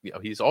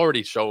 he's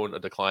already shown a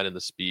decline in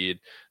the speed.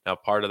 Now,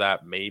 part of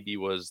that maybe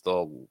was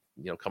the,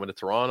 coming to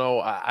Toronto.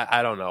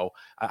 I don't know.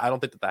 I don't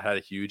think that had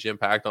a huge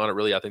impact on it,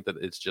 really. I think that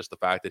it's just the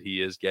fact that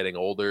he is getting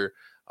older.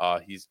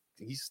 He's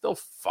still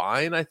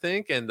fine, I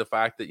think. And the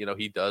fact that,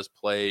 he does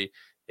play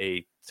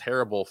a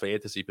terrible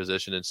fantasy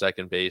position in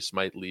second base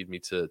might lead me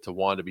to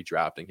want to be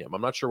drafting him.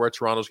 I'm not sure where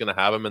Toronto's going to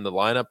have him in the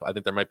lineup. I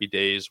think there might be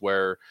days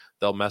where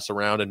they'll mess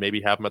around and maybe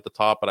have him at the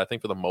top, but I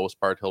think for the most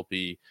part, he'll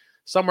be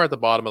somewhere at the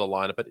bottom of the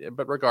lineup.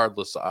 But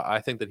regardless, I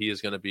think that he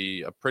is going to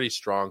be a pretty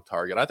strong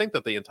target. I think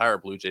that the entire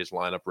Blue Jays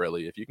lineup,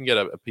 really, if you can get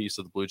a piece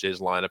of the Blue Jays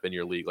lineup in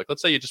your league, like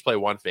let's say you just play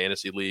one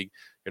fantasy league,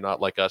 you're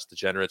not like us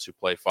degenerates who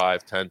play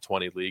 5, 10,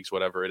 20 leagues,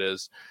 whatever it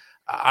is,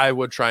 I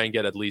would try and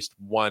get at least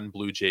one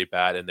Blue Jay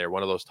bat in there,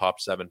 one of those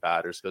top 7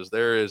 batters, because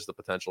there is the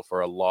potential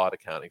for a lot of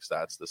counting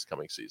stats this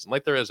coming season,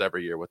 like there is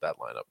every year with that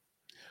lineup.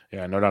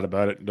 Yeah, no doubt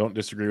about it. Don't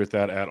disagree with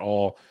that at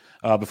all.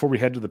 Before we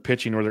head to the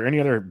pitching, were there any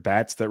other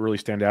bats that really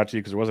stand out to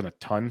you? Because there wasn't a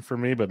ton for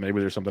me, but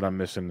maybe there's something I'm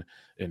missing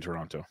in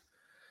Toronto.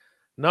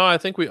 No, I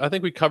think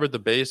we covered the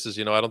bases.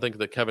 I don't think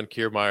that Kevin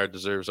Kiermaier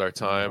deserves our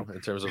time in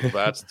terms of the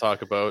bats to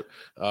talk about.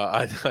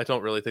 I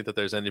don't really think that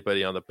there's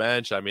anybody on the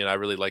bench. I mean, I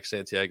really like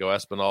Santiago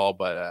Espinal,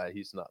 but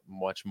he's not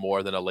much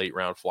more than a late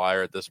round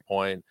flyer at this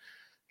point.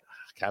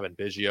 Kevin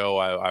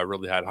Biggio, I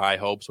really had high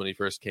hopes when he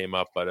first came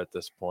up, but at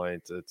this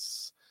point,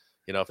 it's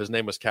if his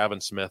name was Kevin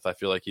Smith, I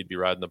feel like he'd be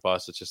riding the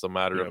bus. It's just a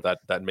matter of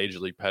that major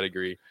league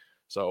pedigree.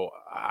 So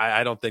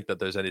I don't think that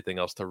there's anything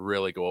else to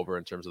really go over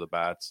in terms of the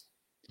bats.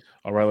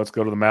 All right, let's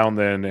go to the mound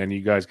then. And you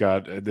guys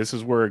this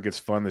is where it gets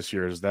fun this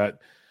year, is that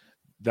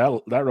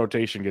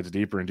rotation gets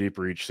deeper and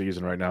deeper each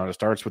season right now. And it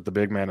starts with the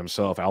big man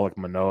himself, Alek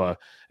Manoah.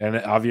 And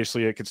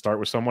obviously it could start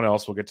with someone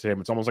else. We'll get to him.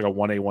 It's almost like a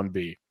 1A,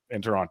 1B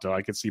in Toronto.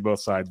 I could see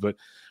both sides, but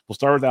we'll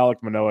start with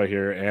Alek Manoah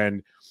here.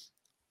 And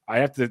I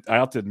have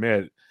to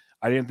admit,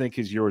 I didn't think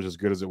his year was as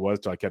good as it was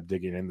until I kept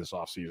digging in this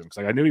offseason. Because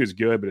I knew he was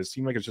good, but it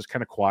seemed like it's just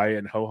kind of quiet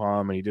and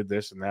ho-hum, and he did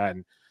this and that.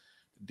 And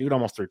dude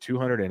almost threw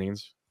 200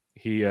 innings.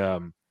 He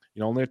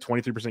only a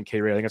 23%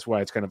 K rate. I think that's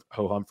why it's kind of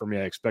ho-hum for me.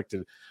 I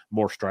expected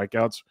more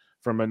strikeouts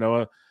from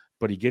Manoah,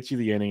 but he gets you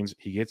the innings.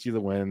 He gets you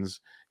the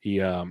wins.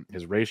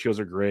 His ratios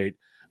are great.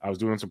 I was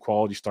doing some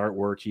quality start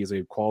work. He is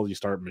a quality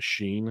start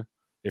machine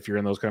if you're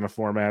in those kind of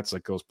formats,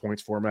 like those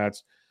points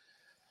formats.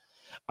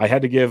 I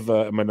had to give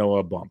Manoah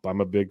a bump.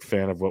 I'm a big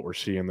fan of what we're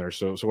seeing there.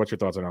 So what's your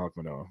thoughts on Alek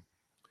Manoah?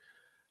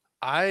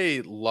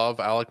 I love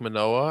Alek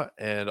Manoah,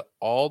 and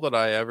all that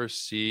I ever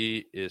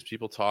see is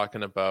people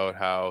talking about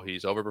how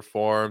he's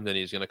overperformed and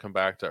he's going to come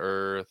back to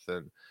earth,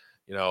 and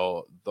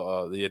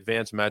the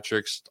advanced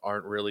metrics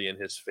aren't really in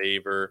his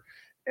favor.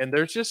 And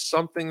there's just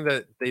something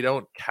that they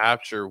don't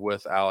capture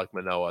with Alek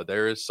Manoah.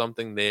 There is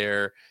something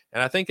there,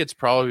 and I think it's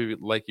probably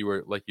like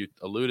you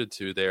alluded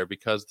to there,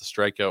 because the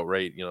strikeout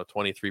rate,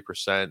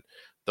 23%.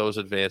 Those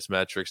advanced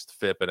metrics,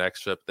 FIP and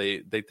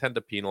XFIP, they tend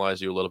to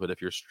penalize you a little bit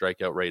if your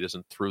strikeout rate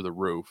isn't through the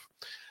roof.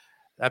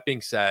 That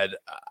being said,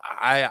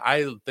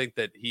 I think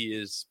that he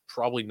is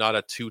probably not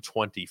a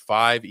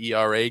 2.25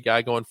 ERA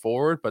guy going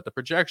forward, but the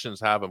projections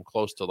have him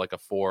close to like a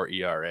 4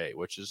 ERA,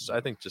 which is,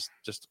 I think, just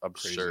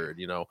absurd.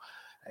 Crazy.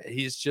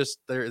 He's just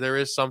there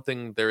is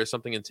something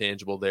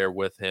intangible there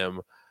with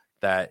him,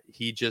 that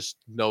he just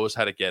knows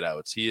how to get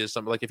outs. He is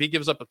something like, if he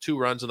gives up 2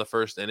 runs in the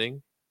first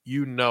inning,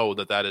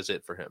 that is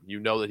it for him.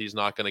 That he's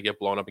not going to get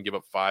blown up and give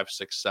up 5,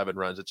 6, 7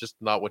 runs. It's just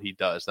not what he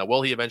does. Now,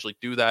 will he eventually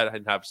do that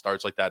and have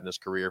starts like that in his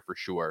career? For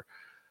sure.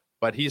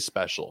 But he's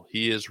special.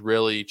 He is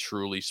really,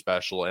 truly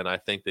special. And I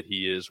think that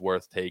he is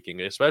worth taking,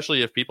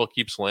 especially if people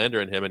keep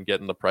slandering him and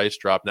getting the price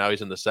drop. Now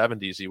he's in the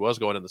 70s. He was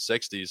going in the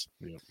 60s.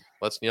 Yeah.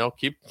 Let's,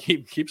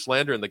 keep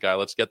slandering the guy.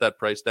 Let's get that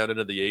price down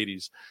into the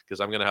 80s, because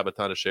I'm going to have a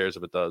ton of shares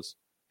if it does.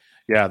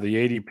 Yeah, the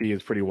ADP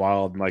is pretty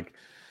wild. Like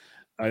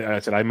I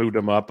said, I moved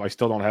him up. I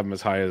still don't have him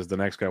as high as the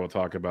next guy we'll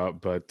talk about,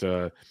 but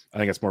I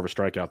think it's more of a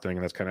strikeout thing,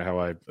 and that's kind of how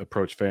I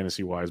approach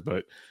fantasy-wise.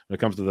 But when it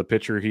comes to the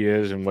pitcher he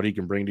is and what he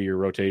can bring to your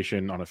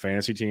rotation on a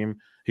fantasy team,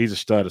 he's a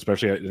stud,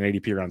 especially at an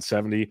ADP around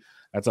 70.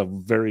 That's a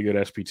very good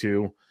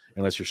SP2.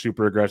 Unless you're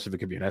super aggressive, it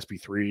could be an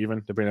SP3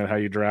 even, depending on how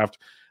you draft.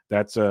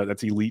 That's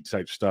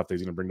elite-type stuff that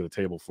he's going to bring to the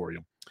table for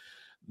you.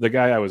 The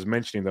guy I was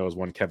mentioning, though, is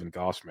one Kevin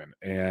Gausman,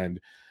 and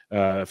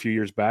a few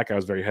years back, I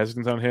was very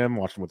hesitant on him,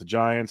 watched him with the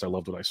Giants. I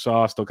loved what I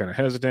saw, still kind of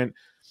hesitant.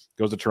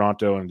 Goes to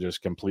Toronto and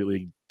just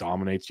completely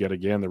dominates yet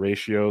again. The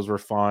ratios were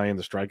fine.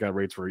 The strikeout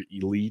rates were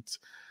elite.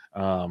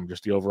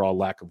 Just the overall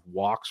lack of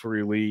walks were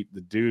elite.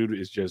 The dude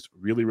is just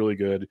really, really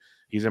good.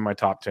 He's in my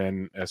top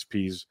 10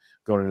 SPs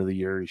going into the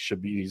year.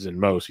 He's in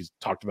most. He's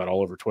talked about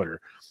all over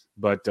Twitter.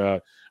 But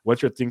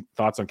what's your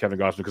thoughts on Kevin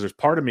Gausman? Because there's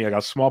part of me, like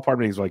a small part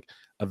of me is like,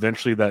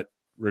 eventually that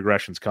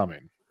regression's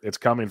coming. It's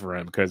coming for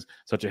him because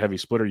such a heavy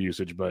splitter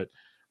usage, but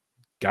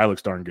guy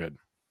looks darn good.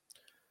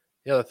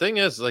 Yeah, the thing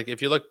is, like,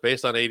 if you look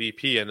based on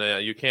ADP,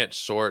 and you can't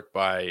sort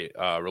by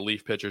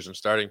relief pitchers and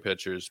starting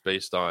pitchers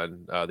based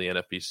on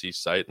the NFBC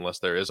site, unless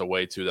there is a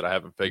way to that I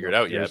haven't figured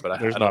out yet. But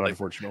there's not,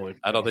 unfortunately.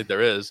 I don't think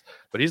there is.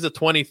 But he's the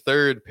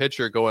 23rd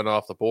pitcher going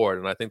off the board,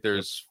 and I think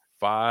there's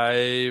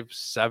 5,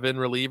 7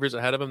 relievers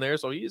ahead of him there.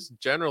 So he's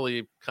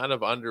generally kind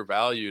of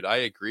undervalued. I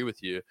agree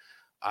with you.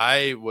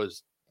 I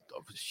was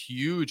a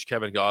huge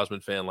Kevin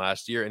Gausman fan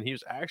last year, and he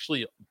was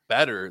actually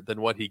better than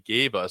what he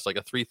gave us, like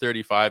a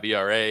 3.35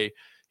 ERA.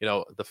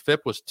 The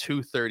FIP was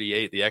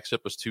 2.38, the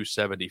XFIP was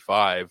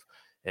 2.75,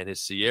 and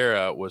his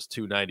Sierra was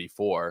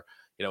 2.94.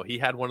 He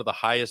had one of the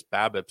highest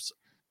BABIPs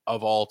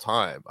of all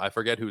time. I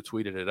forget who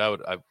tweeted it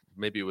out.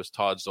 Maybe it was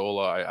Todd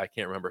Zola. I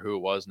can't remember who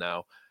it was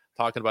now,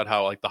 talking about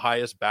how like the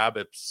highest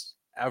BABIPs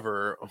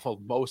ever, well,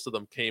 most of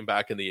them came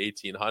back in the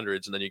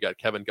 1800s, and then you got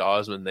Kevin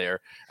Gausman there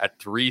at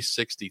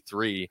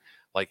 3.63.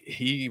 Like,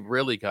 he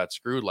really got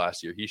screwed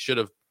last year. He should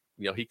have,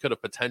 he could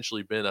have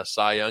potentially been a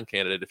Cy Young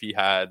candidate if he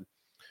had,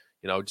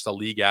 just a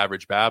league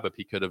average BABIP.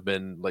 He could have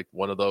been like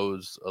one of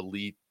those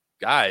elite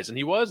guys, and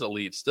he was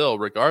elite still,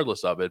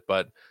 regardless of it.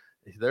 But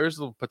there's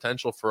the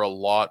potential for a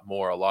lot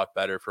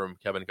better from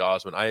Kevin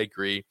Gausman. I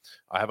agree.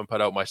 I haven't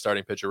put out my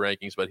starting pitcher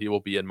rankings, but he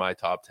will be in my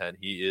top 10.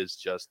 He is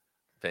just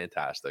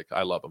fantastic.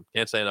 I love him.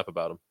 Can't say enough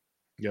about him.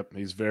 Yep,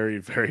 he's very,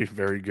 very,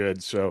 very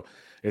good. So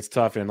it's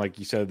tough. And like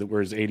you said,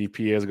 where his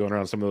ADP is going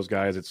around some of those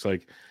guys, it's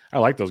like, I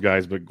like those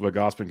guys, but what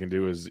Gausman can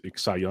do is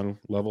Cy Young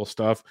level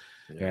stuff.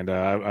 Yeah. And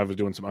I was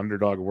doing some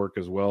underdog work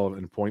as well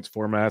in points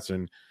formats,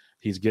 and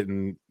he's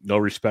getting no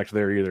respect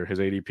there either. His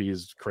ADP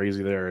is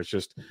crazy there. It's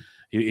just,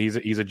 he's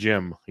a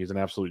gem. He's an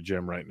absolute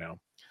gem right now.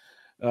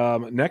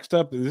 Next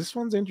up, this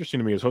one's interesting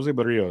to me, is Jose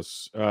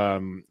Barrios.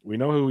 We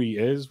know who he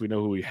is. We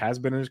know who he has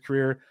been in his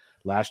career.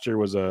 Last year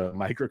was a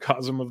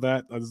microcosm of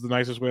that. That's the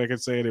nicest way I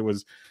could say it. It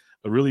was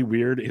a really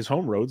weird. His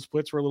home road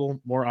splits were a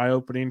little more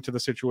eye-opening to the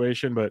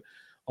situation, but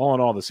all in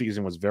all, the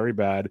season was very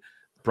bad.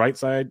 Bright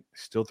side,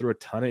 still threw a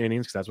ton of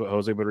innings because that's what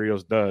Jose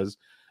Barrios does.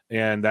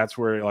 And that's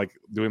where, like,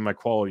 doing my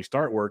quality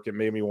start work, it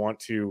made me want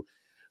to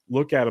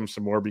look at him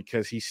some more,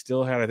 because he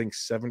still had, I think,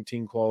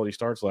 17 quality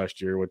starts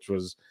last year, which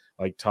was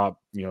like top,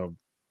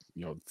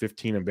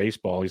 15 in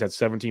baseball. He's had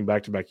 17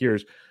 back-to-back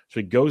years.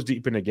 So he goes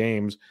deep into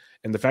games.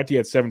 And the fact he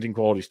had 17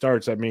 quality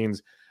starts, that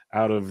means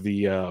out of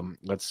the,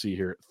 let's see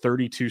here,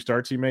 32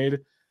 starts he made,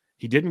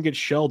 he didn't get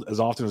shelled as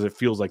often as it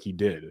feels like he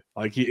did.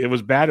 Like it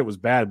was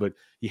bad, but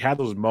he had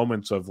those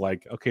moments of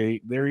like,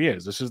 okay, there he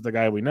is. This is the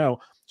guy we know.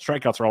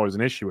 Strikeouts are always an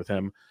issue with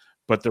him,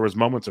 but there was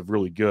moments of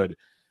really good.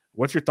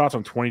 What's your thoughts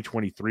on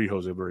 2023,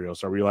 Jose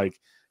Barrios? Are we like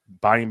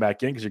buying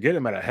back in? Because you're getting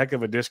him at a heck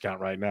of a discount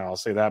right now. I'll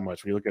say that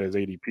much. When you look at his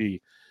ADP,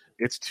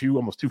 it's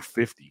almost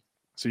 250.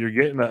 So you're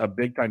getting a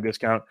big time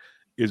discount.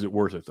 Is it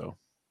worth it though?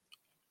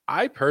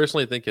 I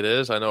personally think it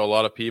is. I know a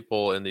lot of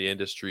people in the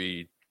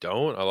industry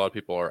don't. A lot of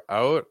people are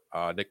out.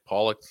 Nick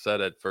Pollock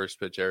said at First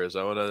Pitch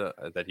Arizona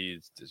that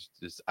he's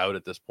just out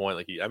at this point.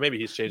 Like maybe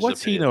he's changed.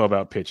 What's he know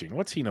about pitching?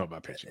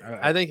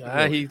 I think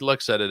he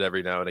looks at it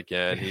every now and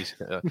again. He's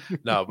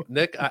no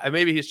Nick.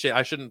 Maybe he's changed.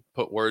 I shouldn't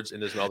put words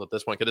in his mouth at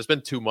this point because it's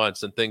been 2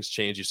 months and things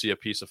change. You see a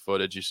piece of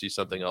footage, you see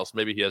something else.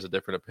 Maybe he has a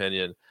different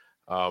opinion.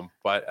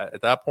 But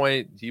at that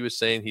point, he was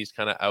saying he's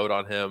kind of out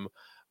on him.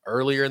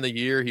 Earlier in the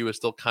year, he was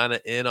still kind of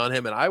in on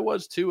him, and I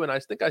was too, and I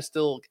think I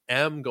still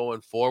am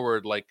going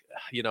forward. Like,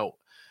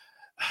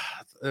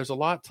 there's a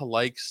lot to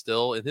like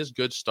still. In his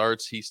good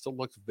starts, he still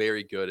looks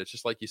very good. It's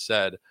just like you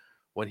said,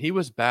 when he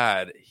was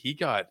bad, he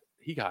got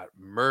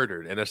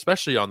murdered, and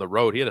especially on the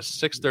road. He had a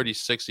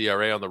 6.36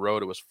 ERA on the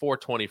road. It was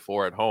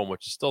 4.24 at home,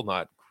 which is still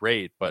not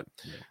great, but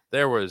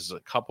there was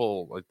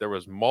there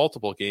was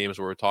multiple games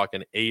where we're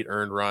talking 8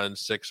 earned runs,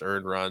 6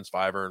 earned runs,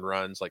 5 earned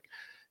runs. Like,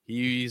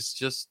 he's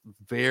just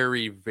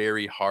very,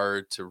 very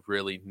hard to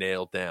really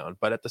nail down.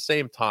 But at the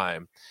same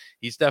time,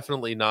 he's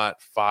definitely not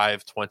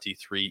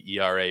 5.23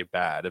 ERA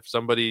bad. If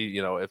somebody,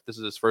 if this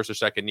is his first or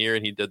second year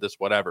and he did this,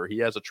 whatever, he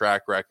has a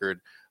track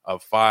record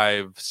of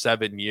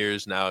 5-7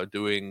 years now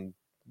doing,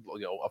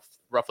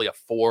 roughly a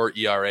 4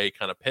 ERA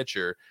kind of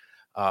pitcher.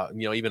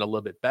 Even a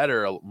little bit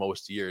better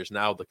most years.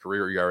 Now the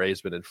career ERA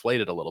has been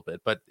inflated a little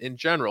bit, but in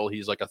general,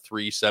 he's like a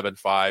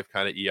 3.75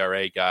 kind of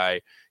ERA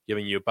guy,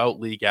 giving you about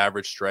league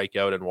average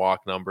strikeout and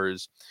walk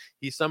numbers.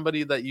 He's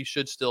somebody that you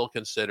should still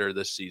consider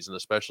this season,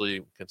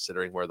 especially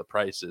considering where the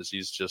price is.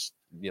 He's just,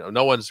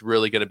 no one's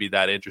really going to be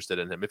that interested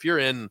in him. If you're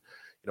in,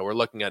 we're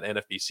looking at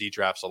NFBC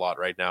drafts a lot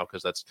right now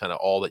because that's kind of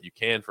all that you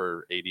can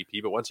for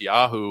ADP. But once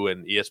Yahoo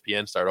and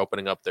ESPN start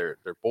opening up their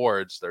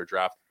boards, their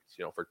draft,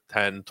 for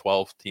 10,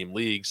 12 team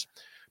leagues,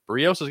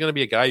 Barrios is going to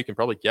be a guy you can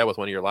probably get with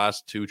one of your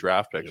last 2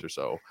 draft picks or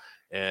so.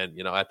 And,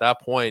 at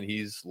that point,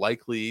 he's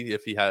likely,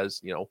 if he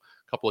has, a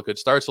couple of good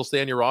starts, he'll stay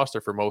on your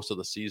roster for most of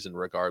the season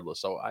regardless.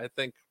 So I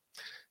think,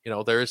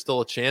 there is still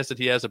a chance that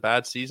he has a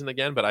bad season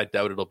again, but I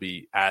doubt it'll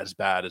be as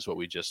bad as what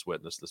we just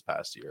witnessed this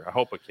past year. I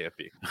hope it can't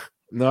be.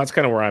 No, that's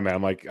kind of where I'm at.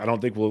 I'm like, I don't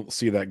think we'll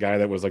see that guy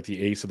that was like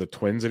the ace of the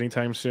Twins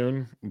anytime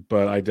soon,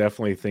 but I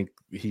definitely think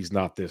he's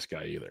not this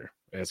guy either.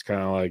 It's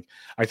kind of like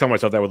I tell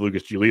myself that with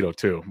Lucas Giolito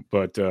too,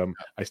 but I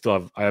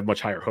have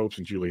much higher hopes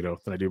in Giolito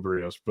than I do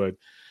Barrios. But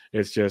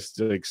it's just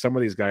like some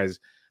of these guys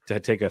to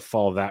take a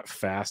fall that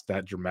fast,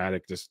 that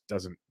dramatic, just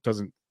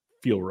doesn't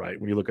feel right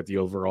when you look at the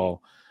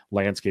overall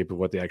landscape of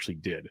what they actually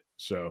did.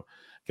 So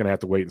gonna have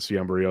to wait and see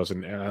on Barrios,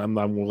 and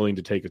I'm willing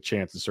to take a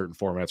chance in certain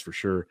formats for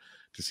sure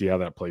to see how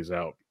that plays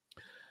out.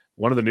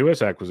 One of the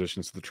newest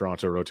acquisitions to the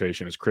Toronto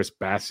rotation is Chris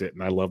Bassett,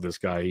 and I love this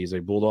guy. He's a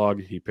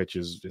bulldog. He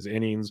pitches his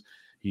innings.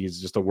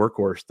 He's just a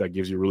workhorse that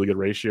gives you really good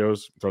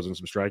ratios, throws in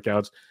some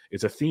strikeouts.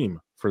 It's a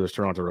theme for this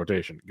Toronto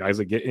rotation. Guys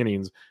that get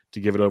innings to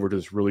give it over to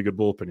this really good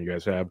bullpen you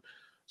guys have.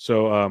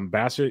 So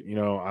Bassett,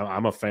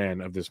 I'm a fan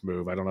of this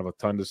move. I don't have a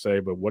ton to say,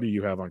 but what do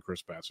you have on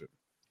Chris Bassett?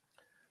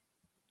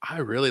 I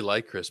really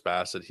like Chris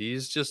Bassett.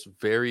 He's just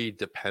very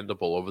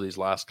dependable over these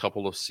last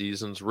couple of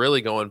seasons,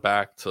 really going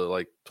back to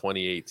like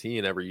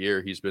 2018. Every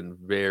year he's been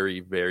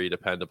very, very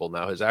dependable.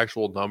 Now his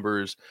actual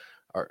numbers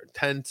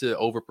tend to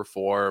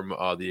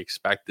overperform the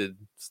expected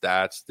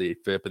stats, the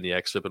FIP and the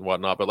XFIP and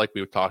whatnot. But like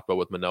we talked about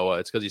with Manoah,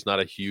 it's because he's not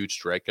a huge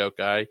strikeout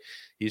guy.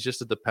 He's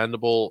just a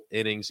dependable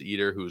innings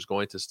eater who's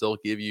going to still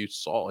give you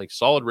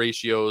solid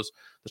ratios.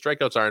 The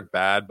strikeouts aren't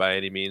bad by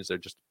any means. They're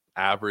just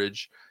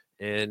average.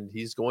 And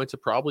he's going to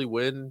probably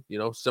win,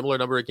 similar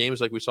number of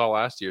games like we saw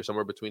last year,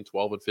 somewhere between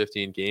 12 and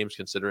 15 games,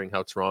 considering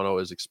how Toronto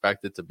is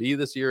expected to be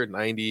this year,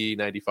 90,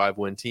 95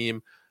 win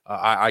team.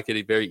 I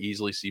could very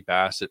easily see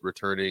Bassett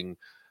returning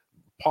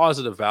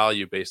positive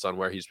value based on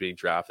where he's being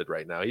drafted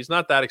right now. He's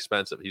not that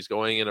expensive. He's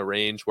going in a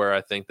range where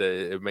I think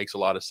that it makes a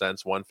lot of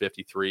sense.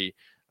 153.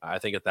 I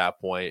think at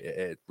that point,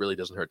 it really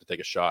doesn't hurt to take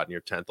a shot in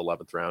your 10th,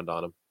 11th round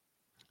on him.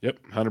 Yep,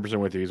 100%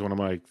 with you. He's one of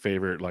my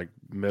favorite, like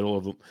middle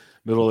of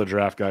the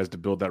draft guys to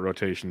build that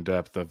rotation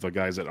depth of the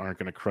guys that aren't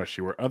going to crush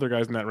you, where other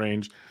guys in that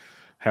range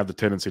have the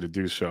tendency to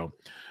do so.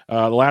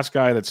 The last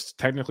guy that's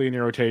technically in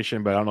your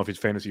rotation, but I don't know if he's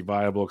fantasy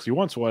viable because he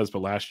once was,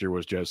 but last year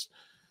was just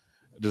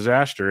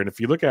disaster. And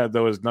if you look at it,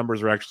 though, his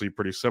numbers are actually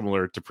pretty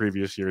similar to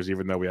previous years,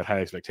 even though we had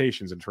high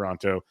expectations in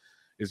Toronto.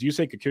 Is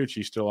Yusei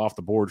Kikuchi still off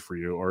the board for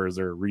you, or is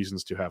there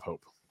reasons to have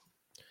hope?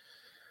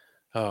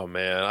 Oh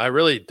man, I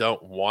really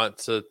don't want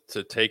to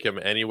take him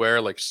anywhere.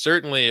 Like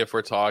certainly if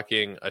we're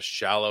talking a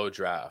shallow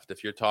draft,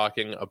 if you're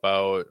talking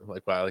about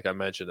like I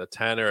mentioned, a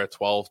 10 or a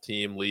 12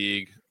 team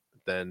league,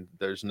 then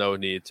there's no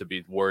need to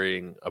be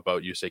worrying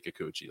about Yusei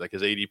Kikuchi. Like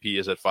his ADP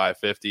is at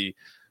 550.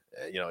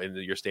 In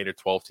your standard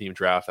 12 team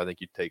draft, I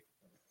think you'd take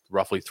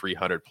roughly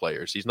 300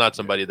 players. He's not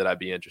somebody that I'd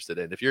be interested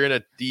in. If you're in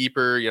a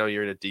deeper,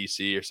 you're in a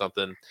DC or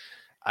something,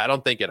 I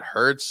don't think it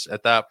hurts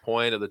at that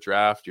point of the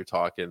draft. You're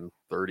talking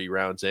 30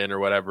 rounds in or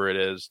whatever it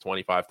is,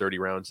 25, 30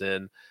 rounds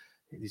in.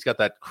 He's got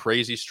that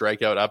crazy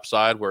strikeout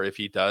upside where if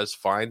he does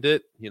find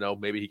it,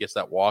 maybe he gets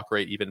that walk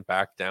rate even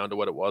back down to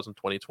what it was in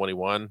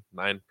 2021,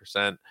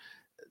 9%.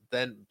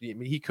 Then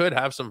he could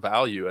have some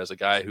value as a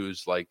guy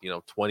who's like,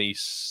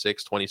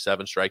 26,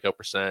 27 strikeout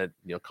percent,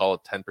 call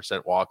it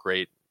 10% walk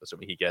rate,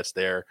 assuming he gets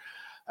there.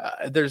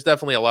 There's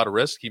definitely a lot of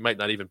risk. He might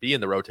not even be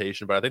in the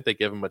rotation, but I think they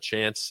give him a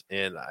chance.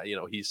 And,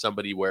 he's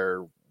somebody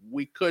where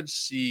we could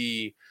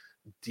see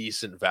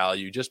decent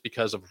value just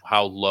because of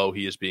how low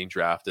he is being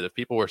drafted. If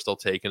people were still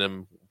taking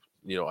him,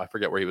 I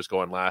forget where he was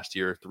going last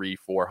year,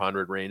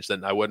 300-400 range,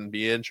 then I wouldn't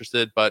be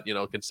interested. But,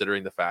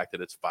 considering the fact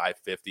that it's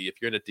 550, if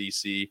you're in a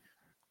DC,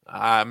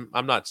 I'm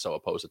not so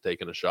opposed to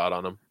taking a shot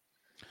on him.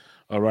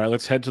 All right,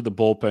 let's head to the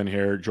bullpen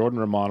here. Jordan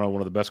Romano,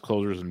 one of the best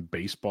closers in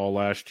baseball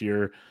last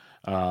year.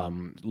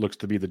 Looks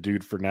to be the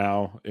dude for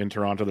now in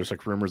Toronto. There's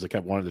like rumors they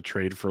kept wanting to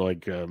trade for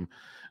like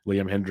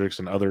Liam Hendricks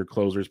and other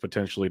closers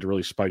potentially to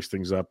really spice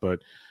things up.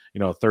 But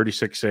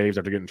 36 saves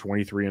after getting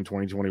 23 in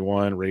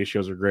 2021.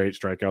 Ratios are great.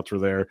 Strikeouts were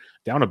there,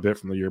 down a bit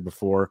from the year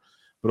before,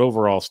 but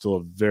overall still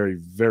a very,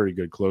 very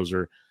good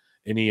closer.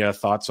 Any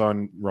thoughts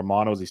on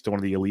Romano? Is he still one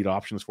of the elite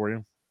options for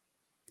you?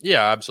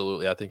 Yeah,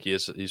 absolutely. I think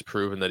he's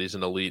proven that he's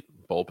an elite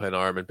bullpen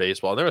arm in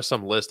baseball. And there was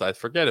some list, I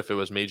forget if it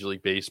was Major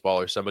League Baseball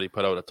or somebody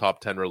put out a top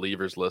 10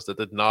 relievers list that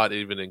did not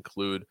even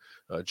include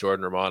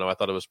Jordan Romano. I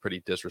thought it was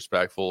pretty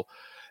disrespectful.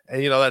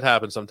 And, that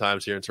happens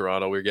sometimes here in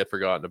Toronto. We get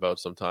forgotten about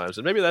sometimes.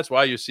 And maybe that's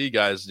why you see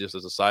guys, just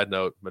as a side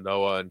note,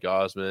 Manoah and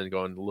Gausman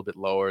going a little bit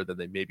lower than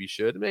they maybe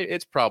should. Maybe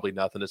it's probably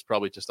nothing. It's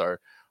probably just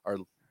our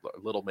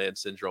little man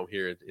syndrome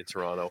here in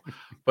Toronto.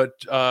 But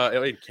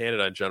in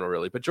Canada in general,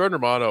 really. But Jordan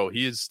Romano,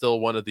 he is still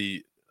one of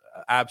the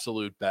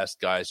absolute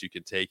best guys you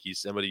can take. He's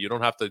somebody you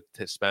don't have to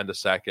spend a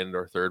second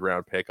or third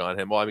round pick on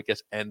him. Well, I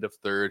guess end of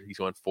third. He's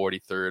going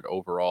 43rd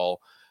overall.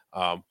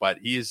 But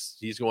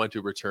he's going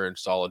to return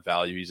solid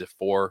value. He's a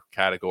 4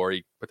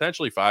 category,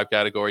 potentially 5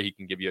 category. He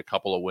can give you a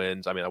couple of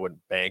wins. I mean, I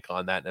wouldn't bank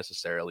on that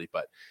necessarily,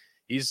 but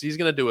he's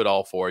going to do it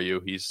all for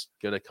you. He's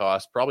going to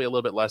cost probably a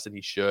little bit less than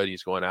he should.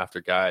 He's going after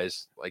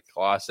guys like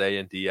Clase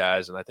and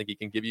Diaz, and I think he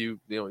can give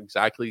you,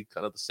 exactly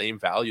kind of the same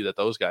value that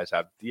those guys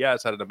have.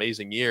 Diaz had an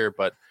amazing year,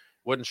 but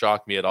wouldn't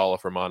shock me at all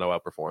if Romano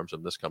outperforms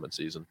him this coming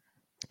season.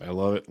 I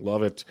love it.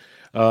 Love it.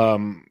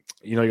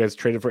 You guys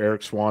traded for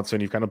Eric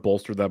Swanson. You've kind of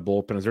bolstered that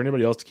bullpen. Is there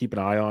anybody else to keep an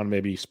eye on?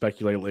 Maybe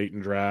speculate late in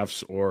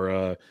drafts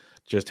or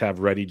just have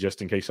ready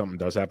just in case something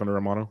does happen to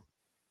Romano?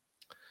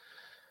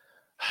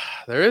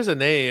 There is a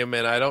name,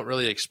 and I don't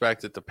really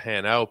expect it to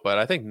pan out, but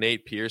I think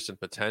Nate Pearson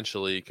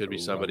potentially could be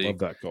somebody. I love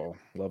that goal.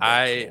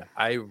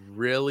 I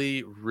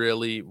really,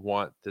 really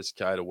want this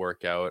guy to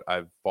work out.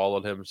 I've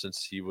followed him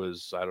since he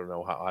was, I don't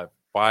know how,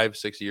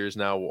 5-6 years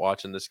now,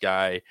 watching this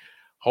guy,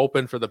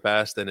 hoping for the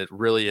best, and it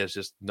really has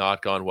just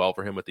not gone well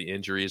for him with the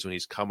injuries. When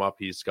he's come up,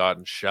 he's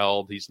gotten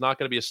shelled. He's not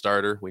going to be a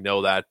starter. We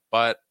know that,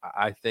 but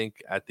I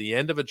think at the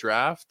end of a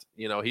draft,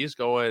 he's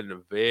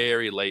going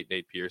very late,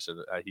 Nate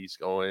Pearson. He's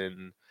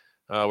going...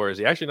 where is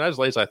he? Actually, not as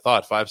late as I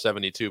thought,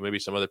 572. Maybe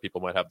some other people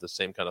might have the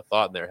same kind of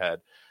thought in their head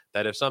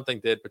that if something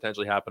did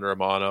potentially happen to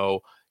Romano,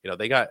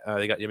 they got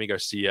Yimi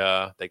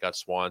Garcia, they got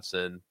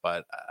Swanson,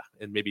 but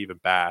and maybe even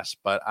Bass.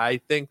 But I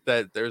think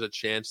that there's a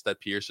chance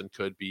that Pearson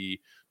could be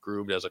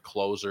groomed as a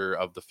closer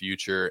of the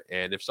future.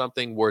 And if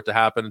something were to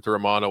happen to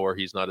Romano, or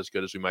he's not as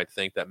good as we might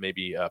think, that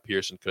maybe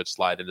Pearson could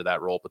slide into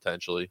that role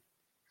potentially.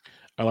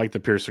 I like the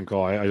Pearson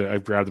call.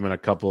 I've grabbed him in a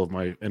couple of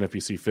my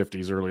NFBC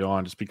 50s early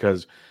on just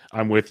because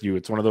I'm with you.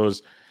 It's one of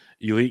those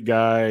elite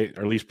guy,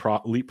 or at least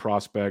elite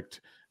prospect,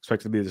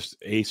 expected to be this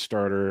ace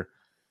starter.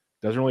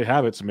 Doesn't really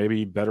have it, so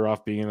maybe better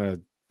off being a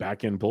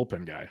back-end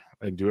bullpen guy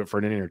and do it for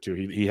an inning or two.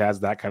 He has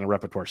that kind of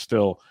repertoire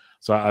still,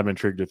 so I'm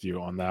intrigued with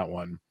you on that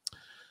one.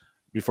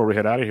 Before we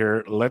head out of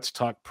here, let's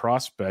talk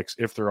prospects,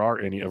 if there are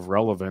any of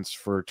relevance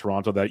for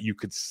Toronto that you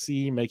could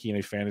see making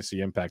a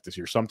fantasy impact this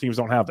year. Some teams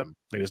don't have them.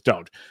 They just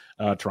don't.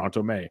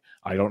 Toronto may.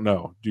 I don't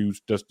know.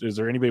 Is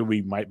there anybody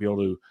we might be able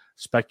to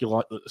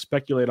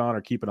speculate on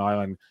or keep an eye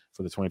on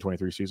for the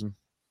 2023 season?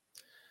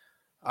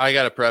 I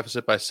got to preface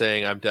it by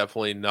saying I'm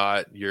definitely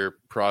not your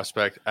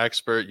prospect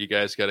expert. You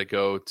guys got to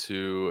go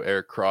to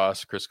Eric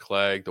Cross, Chris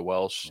Clegg, the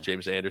Welsh,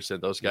 James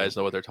Anderson. Those guys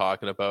know what they're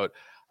talking about.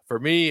 For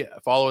me,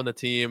 following the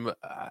team,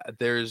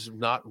 there's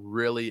not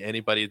really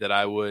anybody that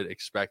I would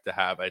expect to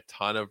have a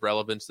ton of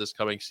relevance this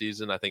coming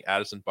season. I think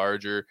Addison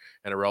Barger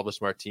and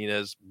Aurelvis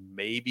Martinez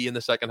maybe in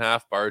the second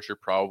half. Barger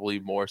probably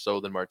more so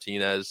than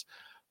Martinez.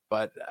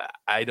 But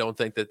I don't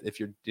think that if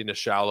you're in a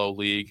shallow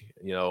league,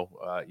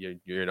 you're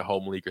in a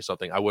home league or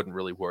something, I wouldn't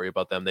really worry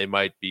about them. They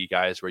might be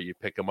guys where you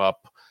pick them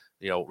up,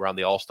 around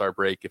the All-Star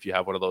break. If you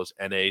have one of those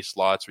NA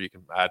slots where you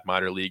can add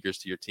minor leaguers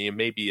to your team,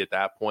 maybe at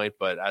that point.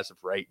 But as of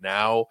right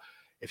now,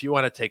 if you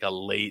want to take a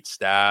late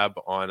stab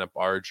on a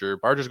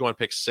Barger's going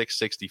pick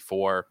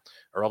 664.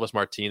 Aurelvis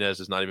Martinez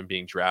is not even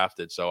being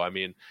drafted. So, I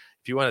mean,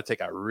 if you want to take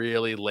a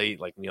really late,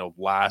 like,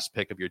 last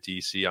pick of your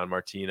DC on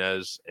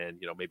Martinez and,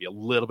 maybe a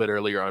little bit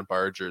earlier on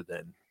Barger,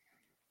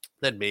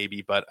 then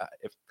maybe. But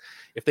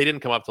if they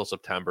didn't come up till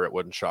September, it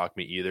wouldn't shock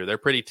me either. They're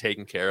pretty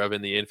taken care of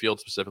in the infield,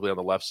 specifically on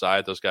the left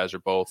side. Those guys are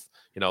both,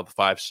 the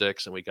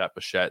 5-6, and we got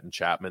Bichette and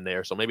Chapman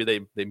there. So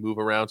maybe they move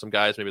around some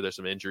guys. Maybe there's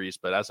some injuries.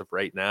 But as of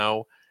right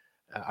now,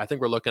 I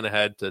think we're looking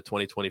ahead to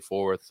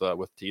 2024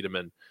 with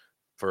Tiedemann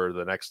for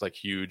the next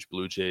huge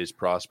Blue Jays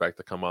prospect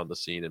to come on the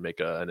scene and make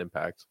an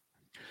impact.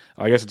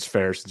 I guess it's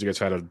fair since you guys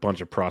had a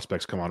bunch of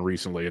prospects come on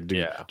recently and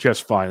do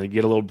just fine. They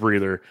get a little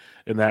breather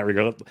in that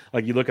regard.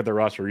 Like, you look at the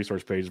roster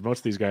resource page, most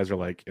of these guys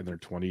are in their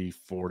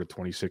 24 to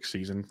 26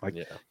 season.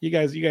 You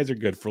guys are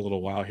good for a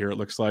little while here, it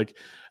looks like.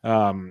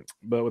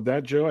 But with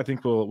that, Joe, I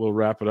think we'll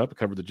wrap it up.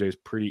 Cover the Jays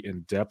pretty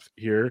in depth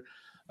here.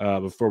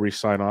 Before we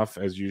sign off,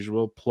 as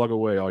usual, plug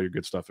away all your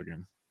good stuff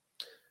again.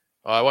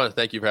 I want to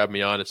thank you for having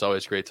me on. It's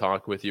always great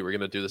talking with you. We're going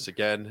to do this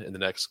again in the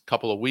next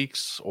couple of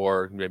weeks,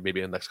 or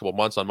maybe in the next couple of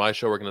months on my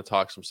show. We're going to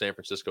talk some San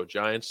Francisco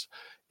Giants.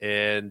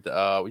 And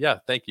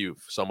thank you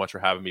so much for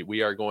having me.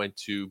 We are going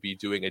to be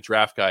doing a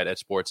draft guide at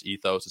Sports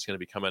Ethos. It's going to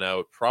be coming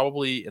out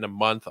probably in a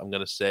month. I'm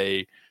going to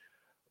say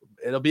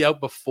it'll be out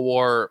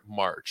before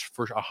March.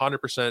 For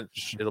 100%,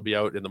 it'll be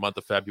out in the month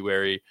of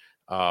February.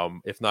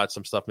 If not,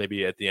 some stuff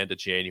maybe at the end of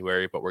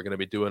January, but we're going to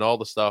be doing all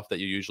the stuff that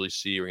you usually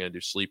see. We're going to do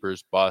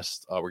sleepers,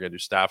 bust. We're going to do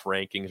staff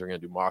rankings. We're going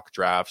to do mock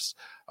drafts.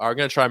 We're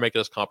going to try and make it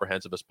as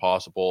comprehensive as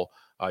possible.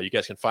 You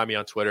guys can find me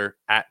on Twitter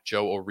at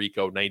Joe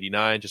Orrico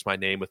 99, just my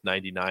name with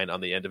 99 on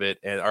the end of it.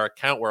 And our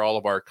account where all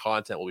of our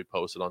content will be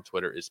posted on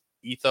Twitter is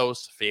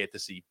Ethos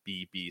Fantasy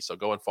BB. So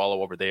go and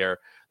follow over there.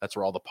 That's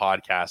where all the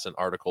podcasts and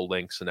article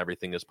links and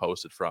everything is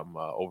posted from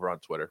over on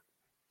Twitter.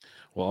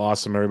 Well,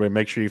 awesome, everybody.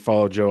 Make sure you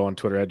follow Joe on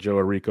Twitter at Joe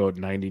Orrico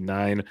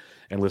 99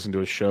 and listen to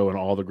his show and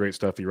all the great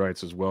stuff he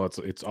writes as well.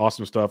 It's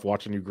awesome stuff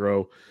watching you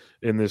grow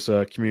in this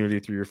community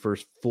through your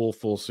first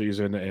full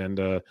season,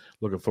 and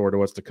looking forward to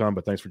what's to come.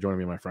 But thanks for joining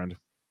me, my friend.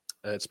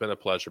 It's been a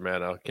pleasure,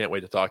 man. I can't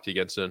wait to talk to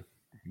you again soon.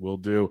 Will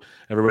do.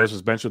 Everybody, this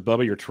is Bench with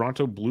Bubba, your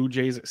Toronto Blue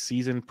Jays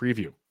season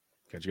preview.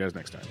 Catch you guys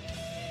next time.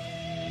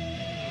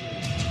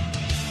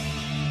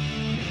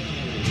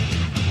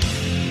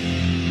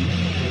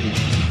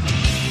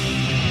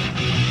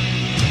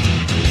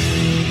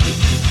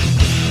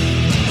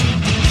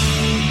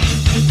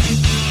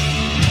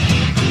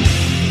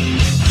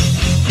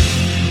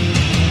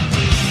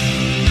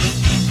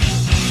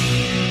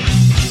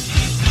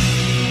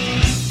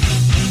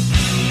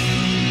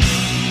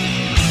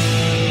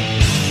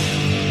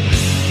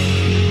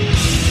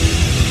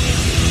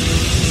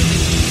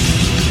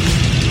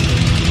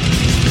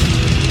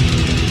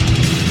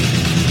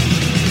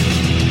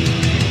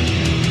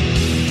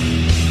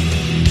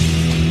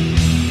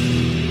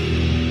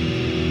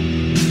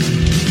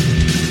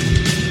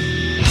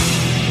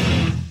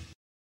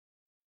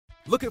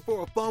 Looking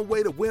for a fun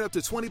way to win up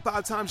to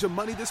 25 times your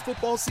money this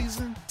football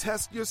season?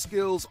 Test your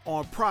skills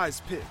on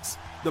Prize Picks,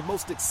 the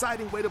most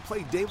exciting way to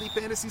play daily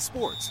fantasy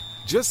sports.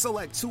 Just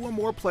select 2 or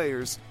more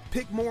players,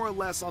 pick more or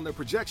less on their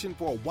projection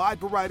for a wide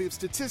variety of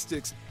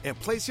statistics, and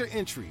place your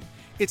entry.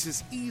 It's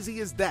as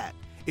easy as that.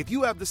 If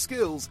you have the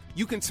skills,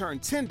 you can turn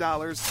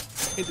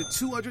 $10 into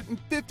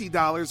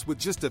 $250 with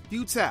just a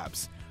few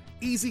taps.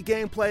 Easy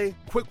gameplay,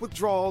 quick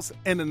withdrawals,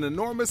 and an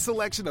enormous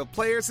selection of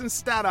players and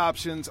stat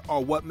options are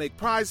what make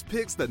Prize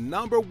Picks the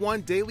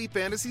 #1 daily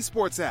fantasy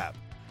sports app.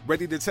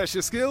 Ready to test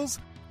your skills?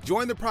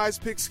 Join the Prize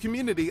Picks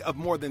community of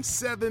more than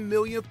 7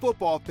 million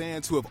football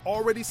fans who have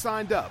already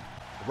signed up.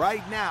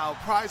 Right now,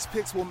 Prize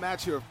Picks will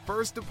match your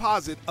first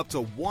deposit up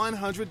to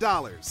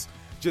 $100.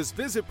 Just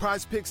visit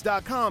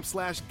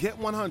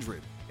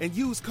prizepicks.com/get100 and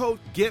use code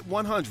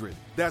GET100.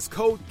 That's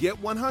code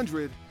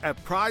GET100 at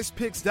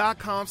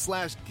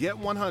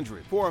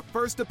prizepicks.com/get100 for a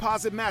first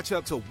deposit match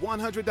up to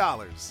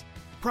 $100.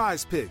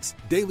 Prize Picks,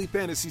 daily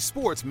fantasy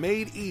sports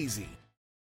made easy.